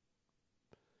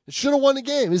 It should have won the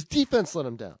game. His defense let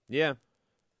him down. Yeah.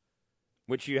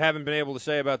 Which you haven't been able to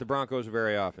say about the Broncos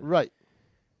very often. Right.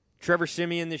 Trevor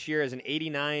Siemian this year has an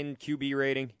 89 QB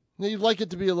rating. Now, you'd like it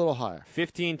to be a little higher.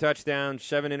 15 touchdowns,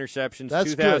 7 interceptions,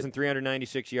 That's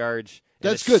 2,396 yards.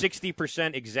 That's and a good.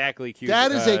 60% exactly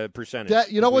That is a percentage.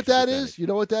 you know what that is? You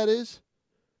know what that is?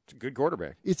 It's a good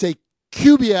quarterback. It's a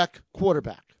Kubiak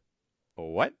quarterback. A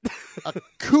what? A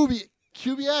Kubiak?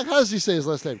 How does he say his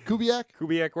last name? Kubiak?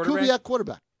 Kubiak quarterback? Kubiak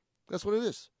quarterback. That's what it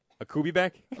is. A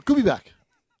Kubiak? A Kubiak.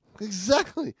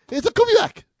 Exactly. It's a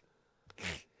Kubiak.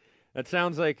 That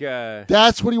sounds like...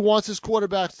 That's what he wants his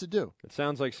quarterbacks to do. It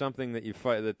sounds like something that you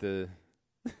fight that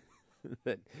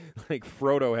that like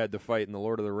Frodo had to fight in the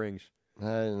Lord of the Rings. I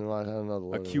don't know the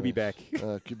Lord a Kubiak.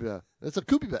 Kubiak. It's a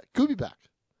Kubiak. Kubiak.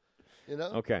 You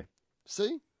know? Okay.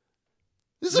 See?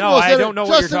 This is I don't know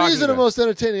what you're talking these are the about. most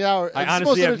entertaining hour. I it's honestly the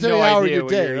most have entertaining no hour idea of your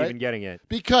what day, you're right? even getting at.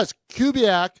 Because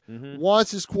Kubiak wants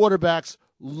his quarterbacks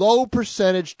low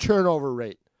percentage turnover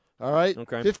rate. All right?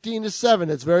 Okay. 15-7.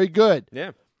 That's very good.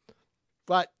 Yeah.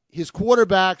 But his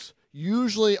quarterbacks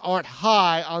usually aren't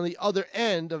high on the other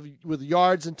end with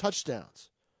yards and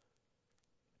touchdowns.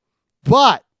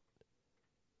 But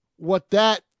what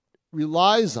that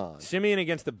relies on. Simeon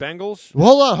against the Bengals.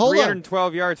 Hold on.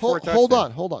 312 yards, 4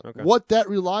 touchdowns. Hold on. Okay. What that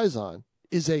relies on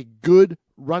is a good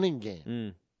running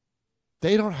game.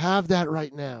 They don't have that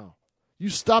right now. You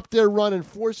stop their run and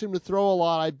force him to throw a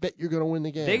lot, I bet you're going to win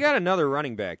the game. They got another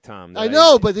running back, Tom. I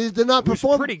know, but they're not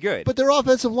performing. Pretty good. But their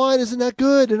offensive line isn't that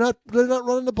good. They're not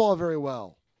running the ball very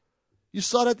well. You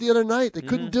saw that the other night. They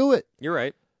couldn't do it. You're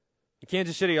right.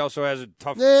 Kansas City also has a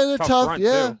tough they're tough. front,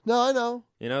 yeah. too. No, I know.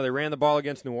 You know, they ran the ball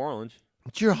against New Orleans.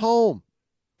 It's your home.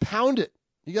 Pound it.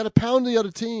 You got to pound the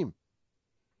other team.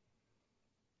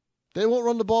 They won't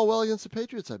run the ball well against the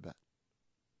Patriots, I bet.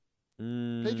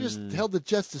 Patriots held the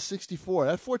Jets to 64.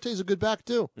 That Forte's a good back,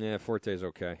 too. Yeah, Forte's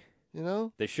okay. You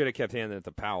know? They should have kept handing it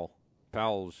to Powell.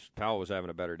 Powell was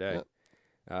having a better day.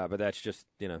 Yep. But that's just,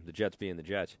 the Jets being the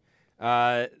Jets.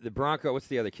 The Bronco, what's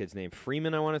the other kid's name?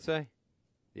 Freeman, I want to say?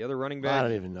 The other running back? I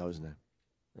don't even know his name.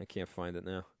 I can't find it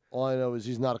now. All I know is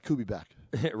he's not a Kubi back.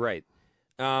 Right.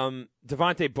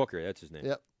 Devontae Booker, that's his name.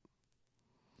 Yep.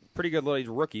 Pretty good little, he's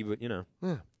a rookie, but,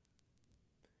 Yeah.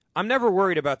 I'm never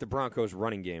worried about the Broncos'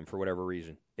 running game for whatever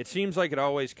reason. It seems like it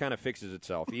always kind of fixes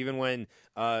itself, even when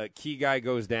key guy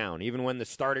goes down, even when the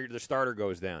starter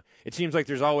goes down. It seems like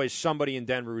there's always somebody in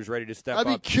Denver who's ready to step up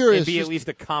and be at least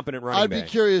a competent running back. I'd be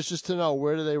curious just to know,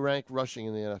 where do they rank rushing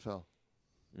in the NFL?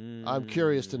 I'm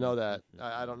curious to know that.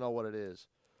 I don't know what it is,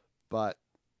 but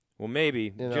well, maybe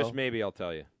just maybe I'll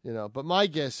tell you. But my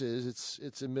guess is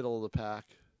it's in middle of the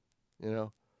pack.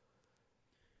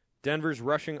 Denver's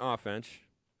rushing offense.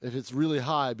 If it's really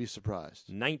high, I'd be surprised.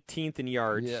 19th in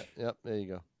yards. Yeah, yep, there you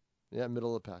go. Yeah,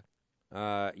 middle of the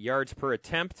pack. Yards per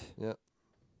attempt. Yep.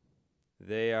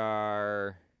 They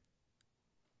are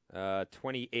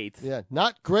 28th. Yeah,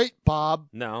 not great, Bob.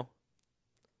 No.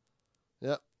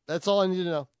 Yep, that's all I need to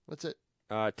know. That's it.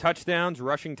 Touchdowns,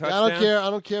 rushing touchdowns. I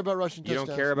don't care about rushing touchdowns. You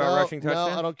don't care about rushing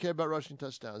touchdowns? No, I don't care about rushing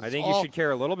touchdowns. I think you should care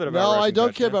a little bit about rushing touchdowns. No, I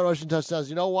don't care touchdowns. about rushing touchdowns.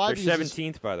 You know why? They're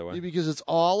 17th, by the way. Because it's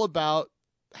all about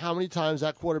how many times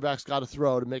that quarterback's got to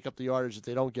throw to make up the yardage that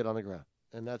they don't get on the ground.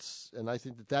 And I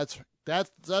think that's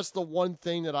the one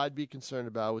thing that I'd be concerned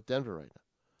about with Denver right now.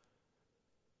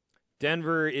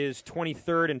 Denver is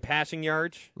 23rd in passing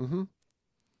yards. Mm-hmm.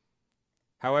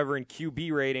 However, in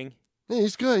QB rating, yeah,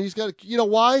 he's good. He's got. You know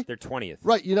why? They're 20th.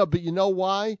 Right. But you know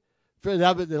why? For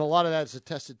that, and a lot of that is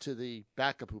attested to the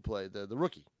backup who played the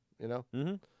rookie.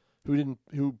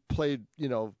 Who played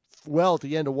well at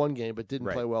the end of one game, but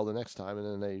didn't play well the next time,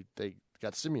 and then they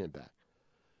got Simeon back.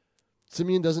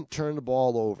 Simeon doesn't turn the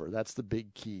ball over. That's the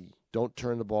big key. Don't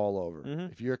turn the ball over.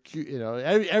 Mm-hmm. If you're,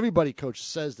 everybody coach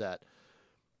says that,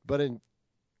 but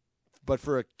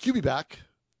for a QB back,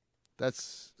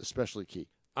 that's especially key.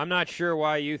 I'm not sure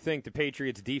why you think the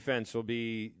Patriots' defense will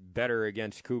be better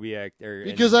against Kubiak.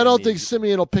 Because I don't think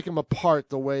Simeon will pick him apart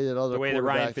the way that other quarterbacks.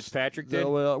 Ryan Fitzpatrick did?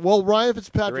 Well, Ryan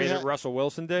Fitzpatrick. The way that Russell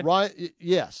Wilson did?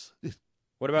 Yes.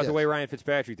 What about the way Ryan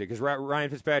Fitzpatrick did? Because Ryan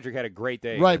Fitzpatrick had a great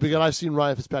day. Right, because I've seen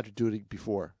Ryan Fitzpatrick do it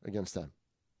before against them.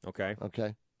 Okay.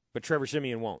 Okay. But Trevor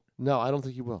Siemian won't. No, I don't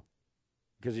think he will.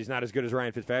 Because he's not as good as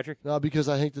Ryan Fitzpatrick? No, because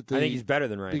I think that I think he's better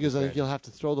than Ryan Because Fitzpatrick. I think he'll have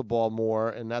to throw the ball more,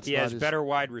 and that's he has better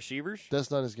wide receivers? That's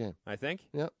not his game. I think.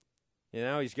 Yep.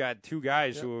 He's got two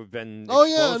guys who have been Oh,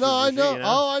 yeah. No, I know.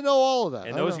 I know all of that.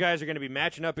 And those guys are going to be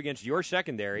matching up against your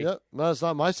secondary. Yep. No, it's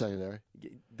not my secondary.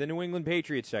 The New England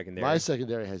Patriots secondary. My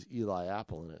secondary has Eli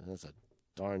Apple in it. That's a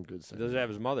darn good secondary. Does it have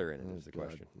his mother in it, is the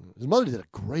question. His mother did a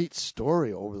great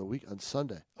story over the week on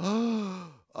Sunday.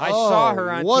 I saw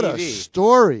her on what TV. What a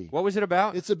story. What was it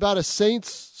about? It's about a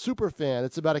Saints super fan.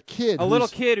 It's about a kid. A little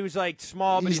kid who's like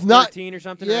small, but he's 13 or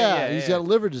something. Yeah, right? he's got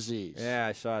liver disease. Yeah,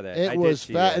 I saw that. It I was did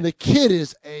see fat. that. And the kid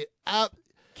is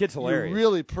Kid's hilarious. You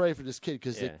really pray for this kid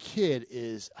because the kid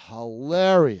is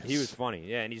hilarious. He was funny.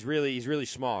 Yeah, and he's really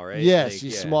small, right? Yes, like,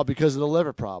 he's small because of the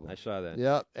liver problem. I saw that.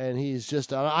 Yep, and he's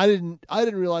just I didn't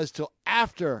realize till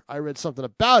after I read something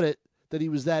about it that he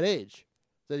was that age,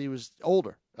 that he was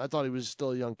older. I thought he was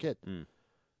still a young kid.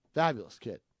 Fabulous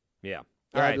kid. Yeah.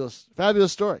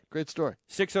 Fabulous story. Great story.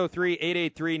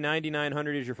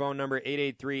 603-883-9900 is your phone number,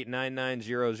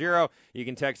 883-9900. You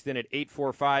can text in at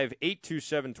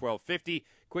 845-827-1250.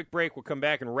 Quick break. We'll come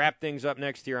back and wrap things up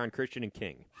next here on Christian and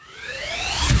King.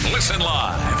 Listen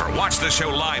live or watch the show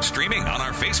live streaming on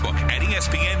our Facebook at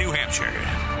ESPN New Hampshire.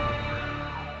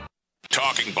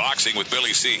 Talking Boxing with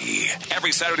Billy C.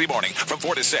 Every Saturday morning from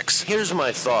 4 to 6. Here's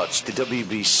my thoughts to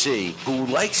WBC, who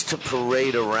likes to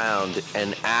parade around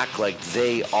and act like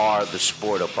they are the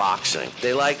sport of boxing.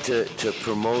 They like to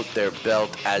promote their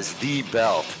belt as the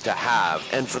belt to have.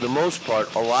 And for the most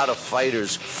part, a lot of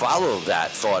fighters follow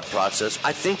that thought process.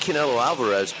 I think Canelo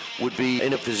Alvarez would be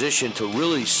in a position to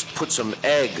really put some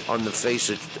egg on the face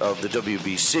of the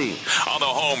WBC. On the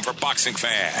home for boxing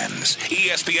fans,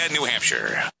 ESPN New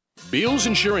Hampshire. Beals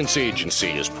Insurance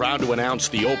Agency is proud to announce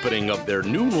the opening of their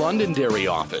new Londonderry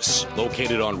office.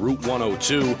 Located on Route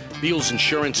 102, Beals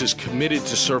Insurance is committed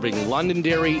to serving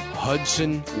Londonderry,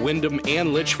 Hudson, Wyndham,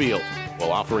 and Litchfield,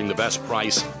 while offering the best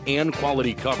price and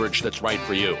quality coverage that's right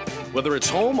for you. Whether it's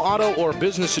home, auto, or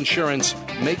business insurance,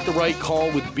 make the right call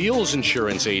with Beals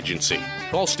Insurance Agency.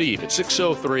 Call Steve at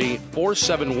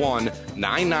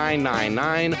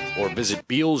 603-471-9999 or visit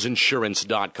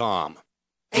BealsInsurance.com.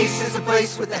 Ace is a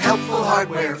place with the helpful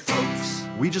hardware, folks.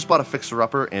 We just bought a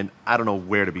fixer-upper, and I don't know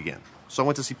where to begin. So I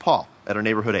went to see Paul at our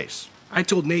neighborhood Ace. I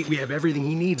told Nate we have everything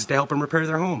he needs to help him repair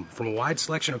their home, from a wide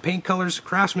selection of paint colors,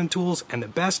 craftsman tools, and the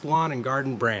best lawn and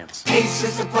garden brands. Ace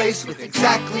is a place with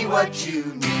exactly what you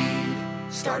need.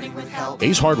 Starting with help.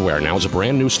 Ace Hardware now is a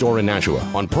brand new store in Nashua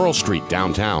on Pearl Street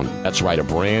downtown. That's right, a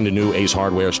brand new Ace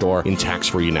Hardware store in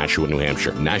tax-free Nashua, New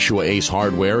Hampshire. Nashua Ace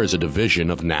Hardware is a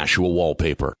division of Nashua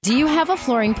Wallpaper. Do you have a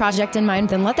flooring project in mind?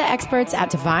 Then let the experts at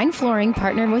Divine Flooring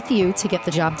partner with you to get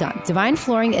the job done. Divine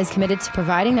Flooring is committed to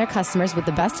providing their customers with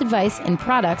the best advice and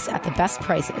products at the best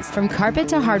prices. From carpet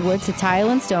to hardwood to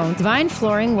tile and stone, Divine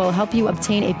Flooring will help you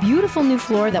obtain a beautiful new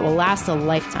floor that will last a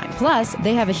lifetime. Plus,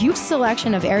 they have a huge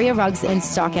selection of area rugs in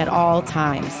stock at all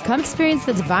times. Come experience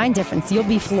the Divine difference. You'll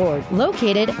be floored.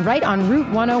 Located right on Route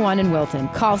 101 in Wilton.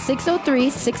 Call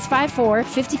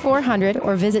 603-654-5400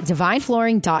 or visit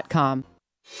divineflooring.com.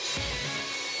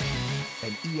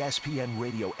 An ESPN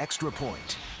Radio Extra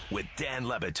Point with Dan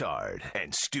Lebitard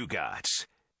and Stu Gatz.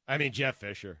 I mean, Jeff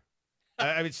Fisher.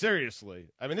 I mean, seriously.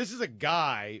 I mean, this is a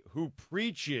guy who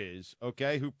preaches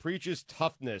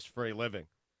toughness for a living.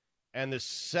 And the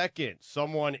second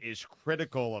someone is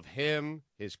critical of him,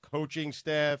 his coaching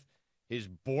staff, his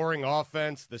boring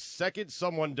offense, the second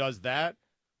someone does that,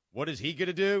 what is he going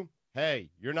to do? Hey,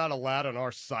 you're not allowed on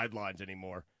our sidelines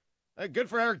anymore. Hey, good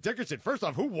for Eric Dickerson. First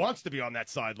off, who wants to be on that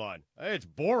sideline? Hey, it's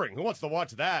boring. Who wants to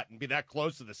watch that and be that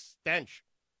close to the stench?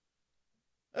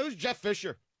 That was Jeff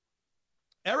Fisher.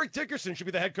 Eric Dickerson should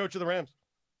be the head coach of the Rams.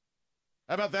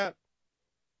 How about that?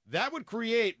 That would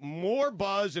create more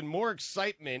buzz and more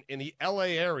excitement in the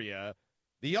L.A. area,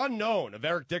 the unknown of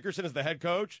Eric Dickerson as the head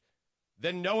coach,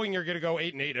 than knowing you're going to go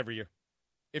 8-8 every year,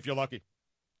 if you're lucky.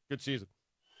 Good season.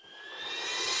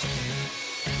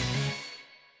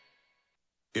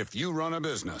 If you run a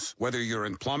business, whether you're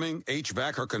in plumbing,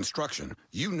 HVAC, or construction,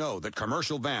 you know that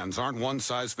commercial vans aren't one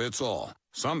size fits all.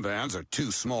 Some vans are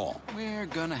too small. We're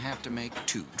gonna have to make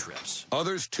 2 trips.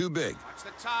 Others too big. Watch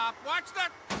the top! Watch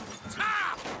the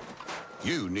top!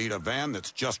 You need a van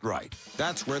that's just right.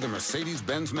 That's where the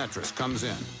Mercedes-Benz Metris comes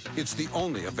in. It's the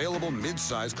only available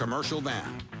mid-size commercial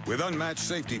van. With unmatched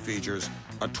safety features,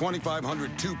 a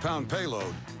 2,500 2-pound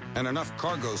payload, and enough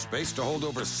cargo space to hold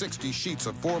over 60 sheets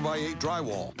of 4x8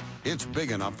 drywall. It's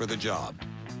big enough for the job,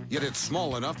 yet it's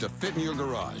small enough to fit in your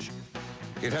garage.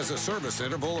 It has a service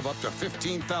interval of up to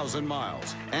 15,000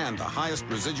 miles and the highest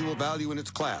residual value in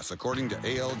its class, according to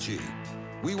ALG.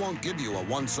 We won't give you a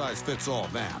one-size-fits-all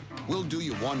van. We'll do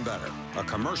you one better, a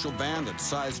commercial van that's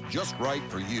sized just right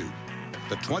for you.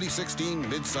 The 2016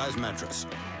 midsize Metris.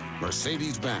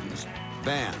 Mercedes-Benz.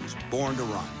 Vans born to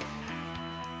run.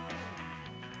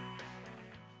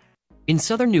 In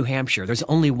southern New Hampshire, there's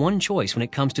only one choice when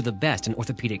it comes to the best in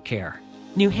orthopedic care.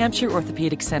 New Hampshire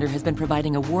Orthopedic Center has been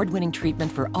providing award-winning treatment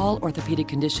for all orthopedic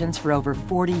conditions for over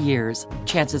 40 years.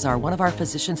 Chances are one of our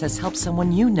physicians has helped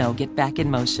someone you know get back in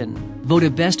motion.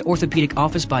 Voted Best Orthopedic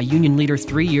Office by Union Leader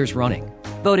 3 years running.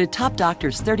 Voted top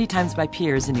doctors 30 times by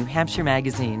peers in New Hampshire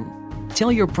Magazine.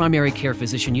 Tell your primary care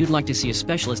physician you'd like to see a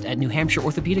specialist at New Hampshire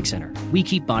Orthopedic Center. We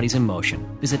keep bodies in motion.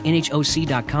 Visit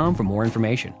NHOC.com for more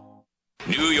information.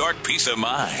 New York peace of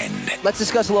mind. Let's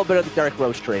discuss a little bit of the Derrick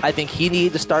Rose trade. I think he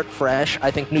needed to start fresh.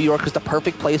 I think New York is the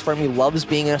perfect place for him. He loves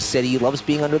being in a city. He loves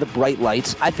being under the bright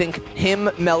lights. I think him,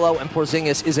 Melo, and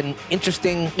Porzingis is an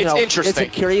interesting, interesting.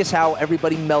 It's curious how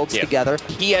everybody melds together.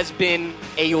 He has been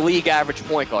a league average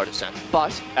point guard essentially,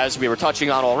 but as we were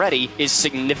touching on already, is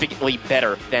significantly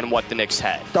better than what the Knicks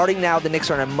had. Starting now, the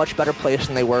Knicks are in a much better place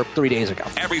than they were 3 days ago.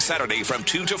 Every Saturday from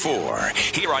 2 to 4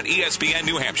 here on ESPN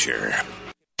New Hampshire.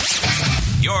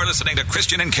 You're listening to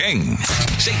Christian and King.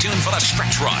 Stay tuned for the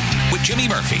Stretch Run with Jimmy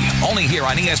Murphy, only here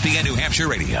on ESPN New Hampshire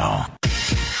Radio.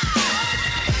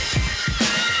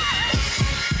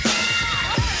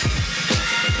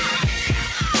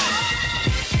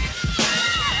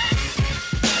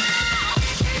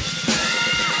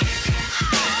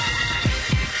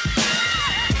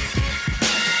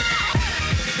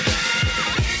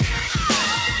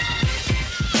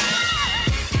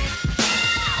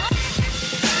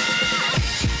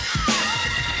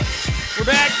 We're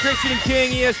back, Christian and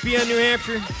King, ESPN New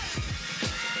Hampshire.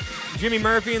 Jimmy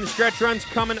Murphy and the Stretch Run's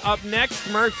coming up next.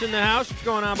 Murph's in the house. What's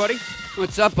going on, buddy?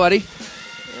 What's up, buddy?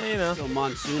 Yeah, Still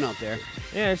monsoon out there.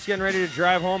 Yeah, just getting ready to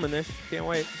drive home in this. Can't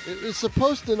wait. It's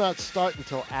supposed to not start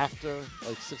until after,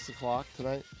 6 o'clock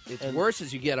tonight. It's worse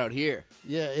as you get out here.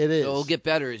 Yeah, it is. So it'll get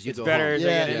better as you go better home. as I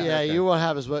get in. Yeah, you won't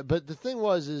have as much. But the thing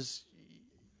is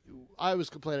I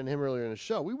was complaining to him earlier in the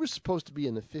show. We were supposed to be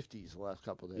in the 50s the last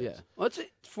couple of days. Yeah. Well, it's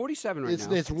 47 right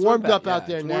now. It's warmed not up bad. out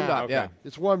there It's now. warmed up, yeah.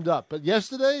 It's warmed up. But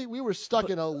yesterday, we were stuck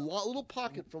in a little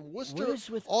pocket from Worcester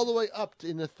all the way up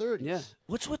in the 30s. Yeah.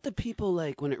 What's with the people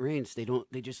like when it rains? They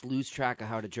just lose track of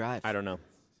how to drive. I don't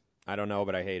know,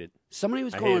 but I hate it. Somebody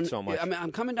was I going hate it so much. I mean,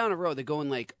 I'm coming down a road. They're going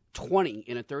like 20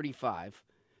 in a 35.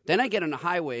 Then I get on the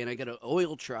highway and I get an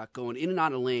oil truck going in and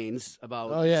out of lanes about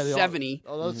 70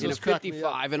 in a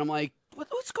 55, and I'm like,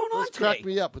 what's going on today? Crack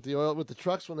me up with the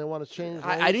trucks when they want to change.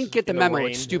 I didn't get the memo.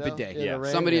 It's stupid day. Yeah.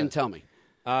 Somebody didn't tell me.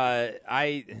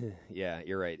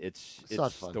 You're right. It's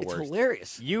not fun. The It's worst.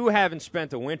 hilarious. You haven't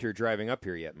spent a winter driving up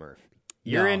here yet, Murph.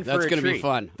 You're in for that's a gonna treat. be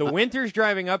fun. The winters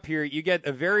driving up here, you get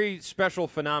a very special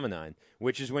phenomenon,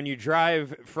 which is when you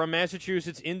drive from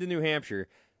Massachusetts into New Hampshire.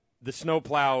 The snow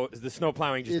plowing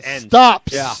just ends.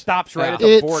 Stops. Yeah. Stops right at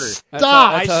the border. Stops.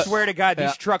 I swear to God,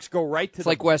 these trucks go right to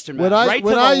like Western Mass. right to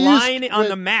the line on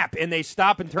the map, and they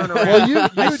stop and turn around.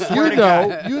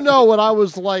 Well, you know what I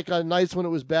was like on nights when it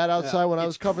was bad outside when I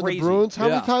was covering crazy. the Bruins. How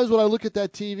many Yeah. times would I look at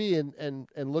that TV and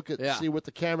look at Yeah. see what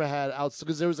the camera had outside?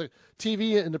 Because there was a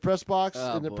TV in the press box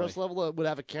in the boy. press level that would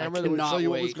have a camera that would cannot show you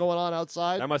what was wait. going on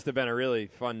outside. That must have been a really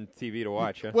fun TV to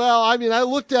watch. Huh? Well, I mean, I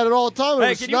looked at it all the time. When it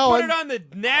Hey, was can snowing. you put it on the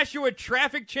Nashua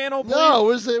Traffic Channel, please? No,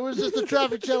 it was just a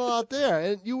traffic channel out there,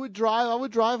 and I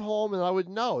would drive home, and I would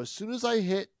know as soon as I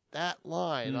hit that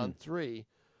line on 3,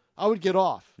 I would get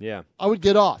off. Yeah, I would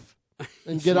get off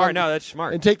and get smart. on. No, that's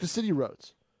smart. And take the city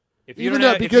roads. If you Even don't though-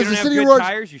 have, because if the you don't city have good roads-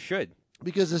 tires, you should.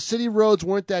 Because the city roads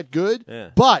weren't that good,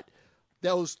 but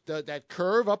that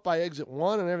curve up by exit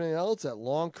 1 and everything else, that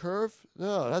long curve,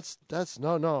 no.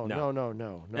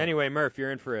 Anyway, Murph,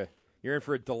 you're in for a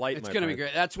delight. It's my going to be friend.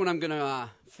 great. That's when I'm going to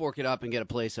fork it up and get a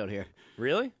place out here.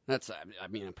 Really?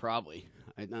 Probably.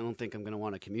 I don't think I'm going to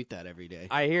want to commute that every day.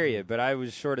 I hear you, but I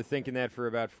was sort of thinking that for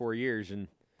about 4 years, and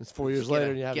it's 4 years later,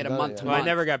 and you haven't get a done month it to yet. well, I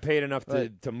never got paid enough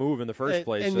to move in the first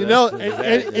place. And so you that's- know,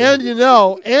 that's and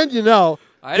you know.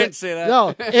 I didn't say that.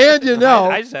 No, and you know.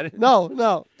 I said it.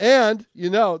 No, and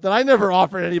you know that I never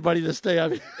offered anybody to stay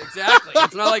up here. Exactly.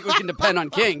 It's not like we can depend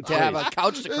on King to have a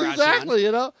couch to crash on. Exactly,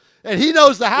 you know. And he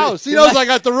knows the house. He knows I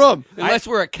got the room. Unless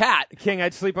we're a cat. King,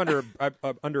 I'd sleep under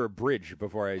a bridge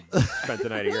before I spent the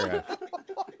night at your house.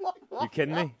 You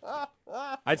kidding me?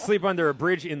 I'd sleep under a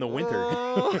bridge in the winter.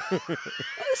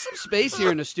 There's some space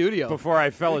here in the studio. Before I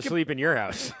fell asleep in your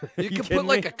house. You could kidding put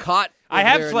like me? a cot. I over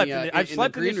have there slept. I've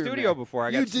Slept in the studio before.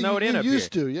 I got snowed in up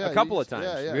used here to, yeah. a couple You of used to,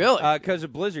 times. yeah. Really? Because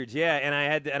of blizzards, yeah.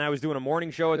 And I was doing a morning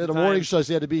show at the At a time. morning show,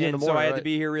 so you had to be here in the and so morning, I had to right?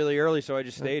 be here really early, so I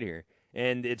just stayed here.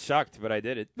 And it sucked, but I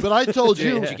did it. But I told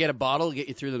you. Did you get a bottle to get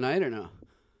you through the night or no?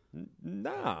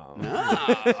 No.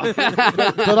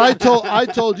 But I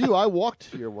told you I walked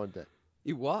here one day.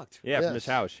 You walked? Yeah, Yes. from his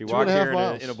house. He 2.5 walked here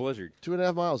miles. in a blizzard.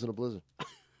 2.5 miles in a blizzard.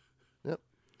 Yep.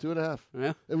 2.5.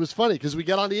 Yeah. It was funny because we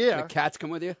got on the air. The cats come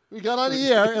with you? We got on the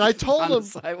air, and I told On the them.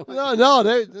 sidewalk?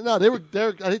 They were.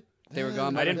 They were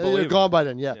gone. I didn't They believe were him. gone by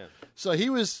then. Yeah. So he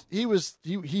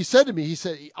said to me, he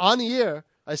said on the air.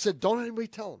 I said, don't anybody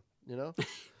tell him, you know.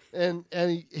 and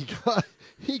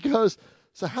he goes,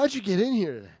 so how'd you get in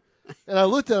here today? And I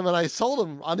looked at him and I told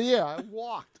him on the air. I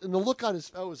walked, and the look on his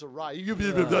face was a riot. I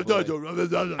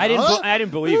didn't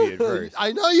believe you at first.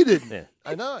 I know you didn't. Yeah.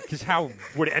 I know it. Because how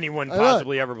would anyone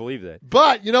possibly ever believe that?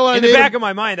 But you know what? In the back of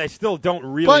my mind, I still don't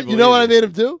really. But you know what I made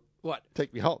him do? What?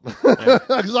 Take me home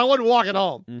because I wasn't walking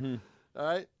home. Mm-hmm. All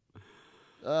right.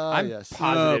 I'm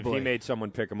positive he made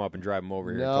someone pick him up and drive him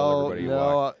over here and told everybody he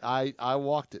walked. I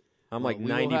walked it. I'm like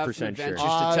 90% sure. Adventures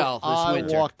to tell this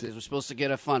winter. I walked it. Because we're supposed to get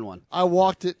a fun one. I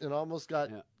walked it and almost got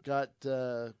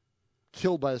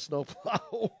killed by a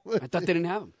snowplow. I thought they didn't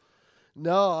have them.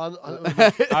 No,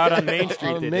 out on Main Street.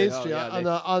 On Main Street, on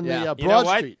the you know Broad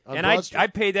what? Street. And I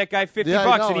paid that guy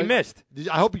 $50 and he missed.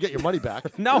 I hope you get your money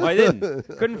back. No, I didn't.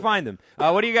 Couldn't find him.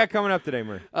 What do you got coming up today,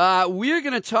 Murray? We're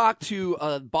going to talk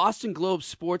to Boston Globe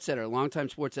sports editor, longtime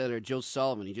sports editor Joe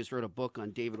Sullivan. He just wrote a book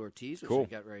on David Ortiz, which we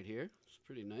got right here. It's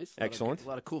pretty nice. Excellent. A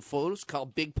lot of cool photos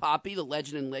called Big Papi, The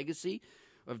Legend and Legacy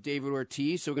of David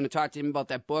Ortiz. So we're going to talk to him about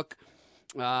that book.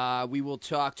 We will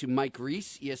talk to Mike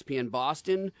Reese, ESPN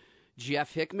Boston,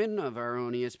 Jeff Hickman of our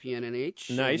own ESPN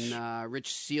NH. Nice. And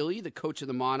Rich Seeley, the coach of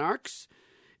the Monarchs.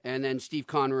 And then Steve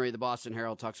Conroy, the Boston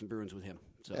Herald, talk some Bruins with him.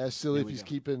 So, ask Seeley if he's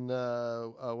keeping,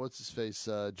 what's his face,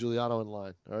 Giuliano in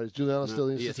line. All right, is Giuliano still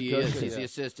the assistant coach? Yes, he is. He's the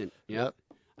assistant. Yep.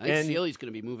 I think Seeley's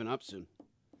going to be moving up soon.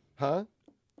 Huh?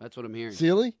 That's what I'm hearing.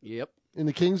 Seeley? Yep. In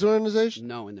the Kings organization?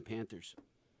 No, in the Panthers.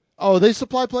 Oh, they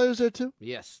supply players there too?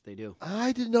 Yes, they do.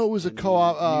 I didn't know it was a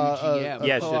co-op.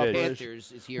 Yes, it is.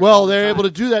 Panthers is here. Well, they're able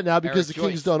to do that now because the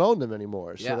Kings don't own them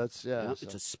anymore. So Yeah. that's So.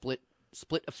 It's a split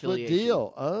affiliation.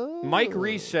 deal. Oh. Mike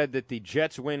Reese said that the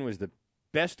Jets win was the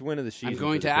best win of the season. I'm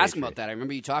going for to the ask him Patriots. about that. I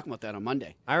remember you talking about that on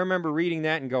Monday. I remember reading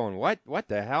that and going, "What? What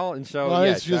the hell?" And so, Well,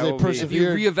 yes, it's because I they will be- persevered.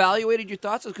 Have you reevaluated your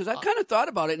thoughts? Because I've kind of thought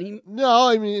about it. And No,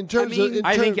 I mean in terms of.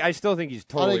 I still think he's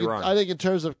totally wrong. I think in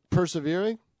terms of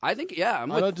persevering. I think, yeah.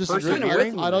 I don't disagree.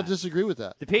 I don't disagree with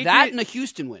that. The Patriots, that and a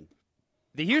Houston win.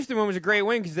 The Houston one was a great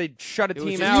win because they shut a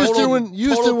team The out.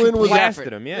 Houston win was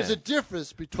blasted them. Yeah, there's a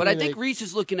difference between. But I think Reese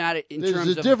is looking at it in terms of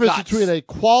There's a difference guts. between a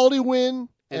quality win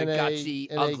And a gutsy,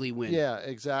 ugly win. Yeah,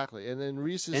 exactly. And then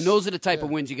Reese's. And those are the type of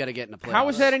wins you got to get in the playoffs. How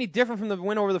was that any different from the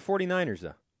win over the 49ers,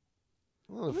 though?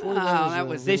 Well,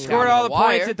 they scored all the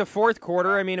points at the fourth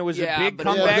quarter. I mean, it was a big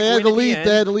comeback. They had win to lead. at the end.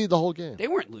 They had to lead the whole game. They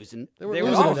weren't losing. They were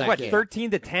losing losing what,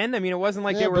 13-10? I mean, it wasn't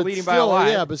like they were leading by a lot.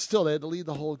 Yeah, but still, they had to lead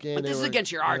the whole game. But this is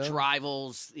against your arch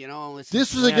rivals, you know.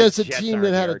 This was against a team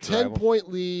that had a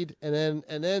 10-point lead, and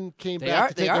then came back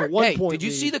to take a 1-point lead. Did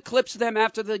you see the clips of them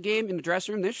after the game in the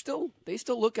dressing room? They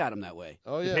still look at them that way.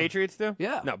 Oh yeah, the Patriots do.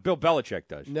 Yeah, no, Bill Belichick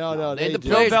does. No, the do.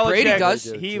 players. Bill Belichick, Brady does.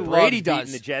 He Brady loves does.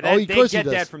 beating the Jets. Oh, They get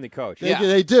does. that from the coach.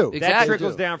 They do. That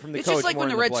trickles down from the it's coach. It's just like more when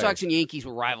the than Red players. Sox and Yankees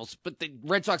were rivals, but the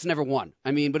Red Sox never won.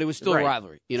 I mean, but it was still a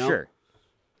rivalry. You know. Sure.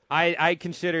 I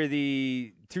consider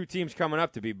the two teams coming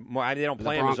up to be more. They don't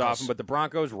play them as often, but the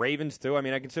Broncos, Ravens too. I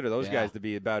mean, I consider those guys to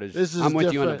be about as. I'm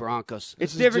with you on the Broncos.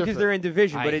 It's different because they're in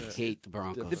division, but I hate the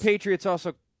Broncos. The Patriots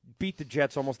also beat the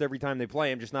Jets almost every time they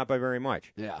play them, just not by very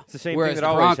much. Yeah, it's the same Whereas thing that the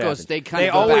always Broncos, happens. they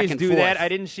always back and do forth. that. I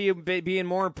didn't see it being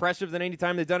more impressive than any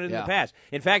time they've done it in the past.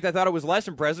 In fact, I thought it was less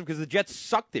impressive because the Jets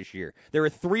sucked this year. They're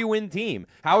a 3-win team.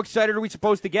 How excited are we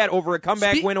supposed to get over a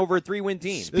comeback win over a 3-win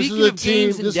team? Speaking of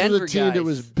games in Denver, this was a team guys. that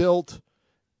was built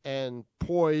and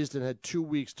poised and had 2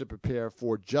 weeks to prepare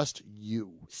for just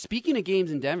you. Speaking of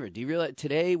games in Denver, do you realize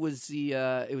today was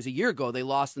it was a year ago they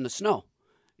lost in the snow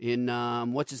in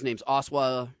what's his name's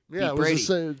Oswald beat Brady.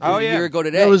 A year ago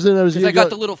today. Because I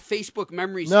got the little Facebook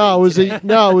memories. No, it was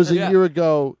a Yeah. year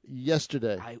ago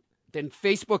yesterday. Then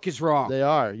Facebook is wrong. They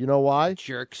are. You know why?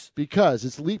 Jerks. Because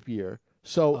it's leap year.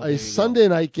 So a Sunday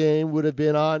night game would have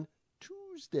been on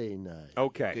Tuesday night.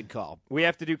 Okay. Good call. We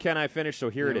have to do Can I Finish, so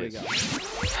here it is. Can I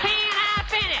finish?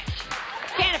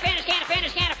 Can I finish? Can I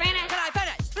finish? Can I finish? Can I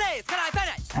finish? Please, can I finish?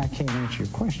 I can't answer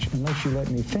your question unless you let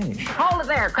me finish. Hold it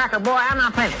there, cracker boy. I'm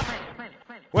not finished.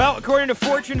 Well, according to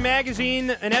Fortune magazine,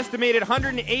 an estimated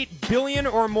 $108 billion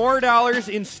or more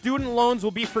in student loans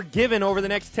will be forgiven over the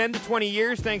next 10 to 20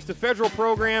 years thanks to federal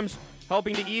programs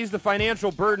helping to ease the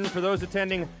financial burden for those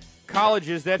attending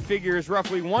colleges. That figure is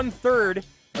roughly 1/3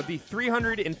 of the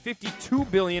 $352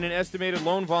 billion in estimated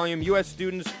loan volume U.S.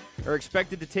 students are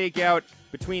expected to take out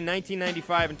between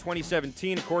 1995 and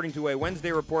 2017, according to a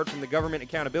Wednesday report from the Government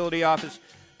Accountability Office.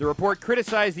 The report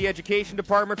criticized the Education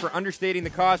Department for understating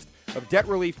the cost of debt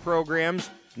relief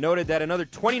programs, noted that another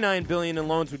 $29 billion in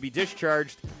loans would be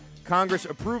discharged. Congress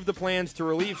approved the plans to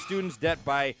relieve students' debt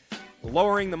by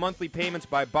lowering the monthly payments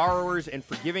by borrowers and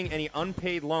forgiving any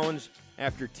unpaid loans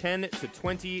after 10 to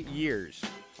 20 years.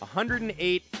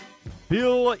 $108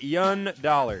 billion.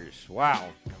 Wow.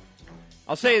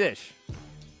 I'll say this.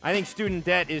 I think student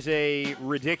debt is a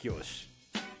ridiculous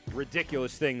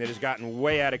thing that has gotten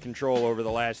way out of control over the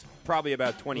last probably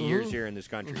about 20 years here in this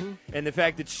country. And the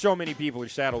fact that so many people are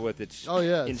saddled with it's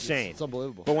insane. It's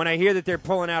unbelievable. But when I hear that they're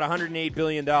pulling out $108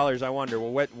 billion, I wonder,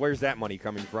 well, where's that money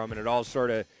coming from? And it all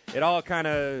kind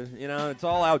of, it's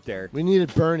all out there. We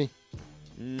needed Bernie.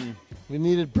 We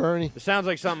needed Bernie. This sounds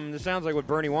like what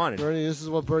Bernie wanted. This is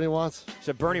what Bernie wants.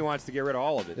 Except Bernie wants to get rid of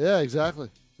all of it. Yeah, exactly.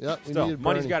 Yep. Still,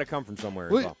 money's got to come from somewhere.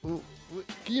 Can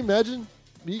you imagine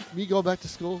me go back to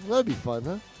school? That'd be fun,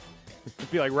 huh?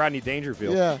 It'd be like Rodney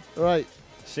Dangerfield. Yeah, right.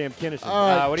 Sam Kinison. All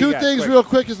right, what do you two got? things Quick. real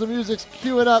quick as the music's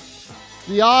queuing up.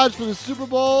 The odds for the Super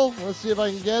Bowl. Let's see if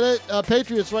I can get it.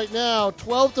 Patriots right now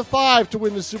 12-5 to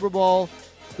win the Super Bowl.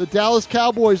 The Dallas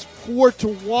Cowboys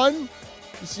 4-1.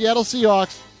 The Seattle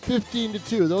Seahawks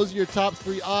 15-2. Those are your top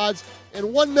three odds.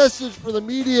 And one message for the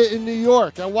media in New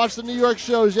York. I watched the New York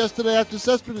shows yesterday after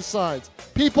Cespedes signs.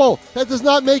 People, that does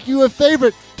not make you a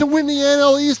favorite to win the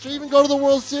NL East or even go to the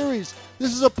World Series.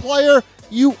 This is a player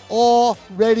you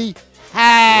already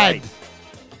had. Right.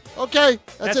 Okay,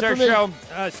 that's it our for me. show.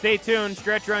 Stay tuned.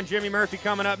 Stretch Run Jimmy Murphy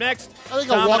coming up next. I think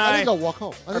Tom I'll and walk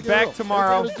home. We're back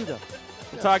tomorrow. I think I'm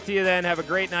We'll talk to you then. Have a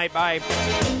great night. Bye.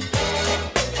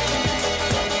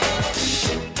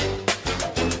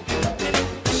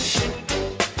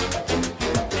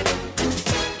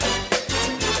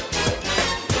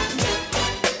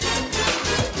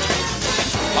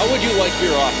 How would you like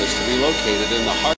your office to be located in the heart